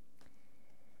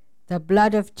 The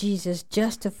blood of Jesus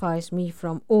justifies me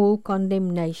from all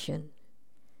condemnation.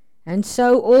 And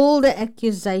so all the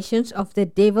accusations of the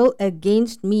devil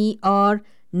against me are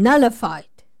nullified.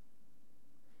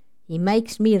 He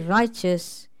makes me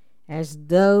righteous as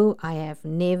though I have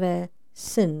never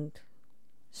sinned,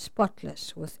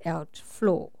 spotless, without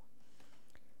flaw.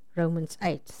 Romans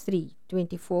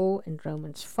 8:3-24 and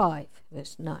Romans 5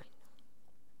 verse 9.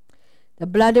 The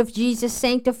blood of Jesus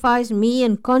sanctifies me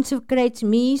and consecrates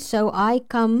me, so I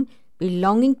come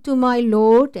belonging to my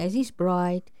Lord as his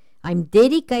bride. I'm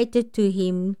dedicated to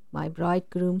him, my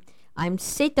bridegroom. I'm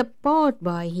set apart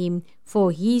by him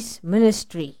for his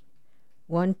ministry.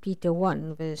 1 Peter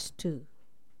 1 verse 2.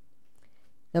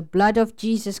 The blood of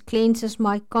Jesus cleanses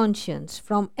my conscience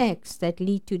from acts that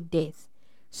lead to death,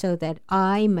 so that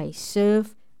I may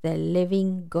serve the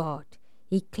living God.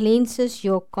 He cleanses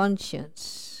your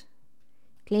conscience,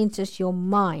 cleanses your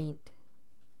mind.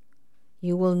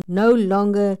 You will no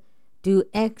longer do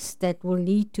acts that will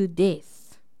lead to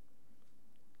death.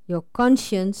 Your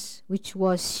conscience, which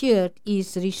was seared,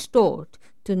 is restored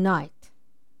tonight,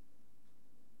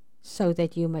 so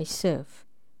that you may serve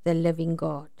the living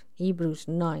God. Hebrews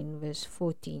 9 verse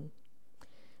 14.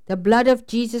 The blood of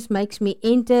Jesus makes me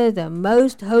enter the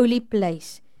most holy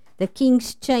place, the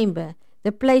king's chamber,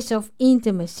 the place of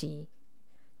intimacy,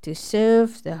 to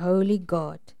serve the holy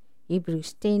God.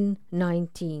 Hebrews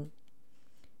 10:19.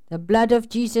 The blood of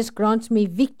Jesus grants me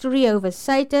victory over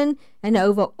Satan and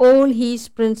over all his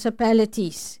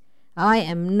principalities. I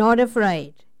am not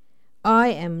afraid. I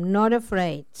am not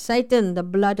afraid. Satan, the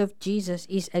blood of Jesus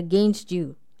is against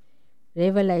you.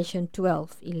 Revelation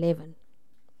 12:11.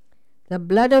 The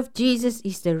blood of Jesus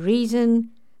is the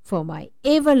reason for my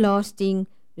everlasting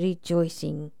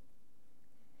rejoicing.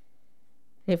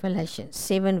 Revelation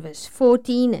 7 verse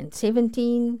 14 and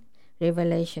 17.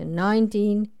 Revelation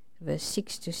 19 verse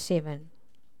 6-7.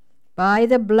 By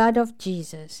the blood of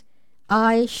Jesus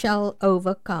I shall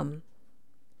overcome.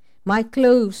 My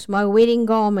clothes, my wedding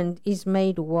garment is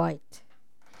made white.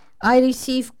 I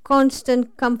receive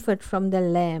constant comfort from the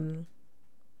Lamb.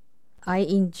 I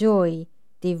enjoy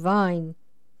divine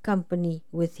company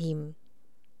with him.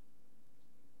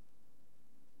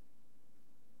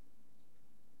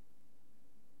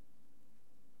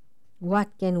 What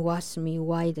can wash me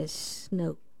white as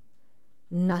snow?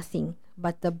 Nothing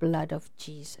but the blood of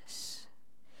Jesus.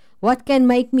 What can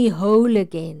make me whole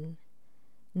again?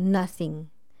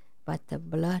 Nothing but the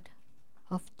blood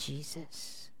of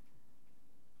Jesus.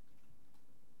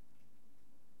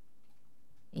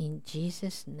 In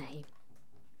Jesus' name,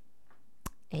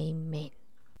 amen.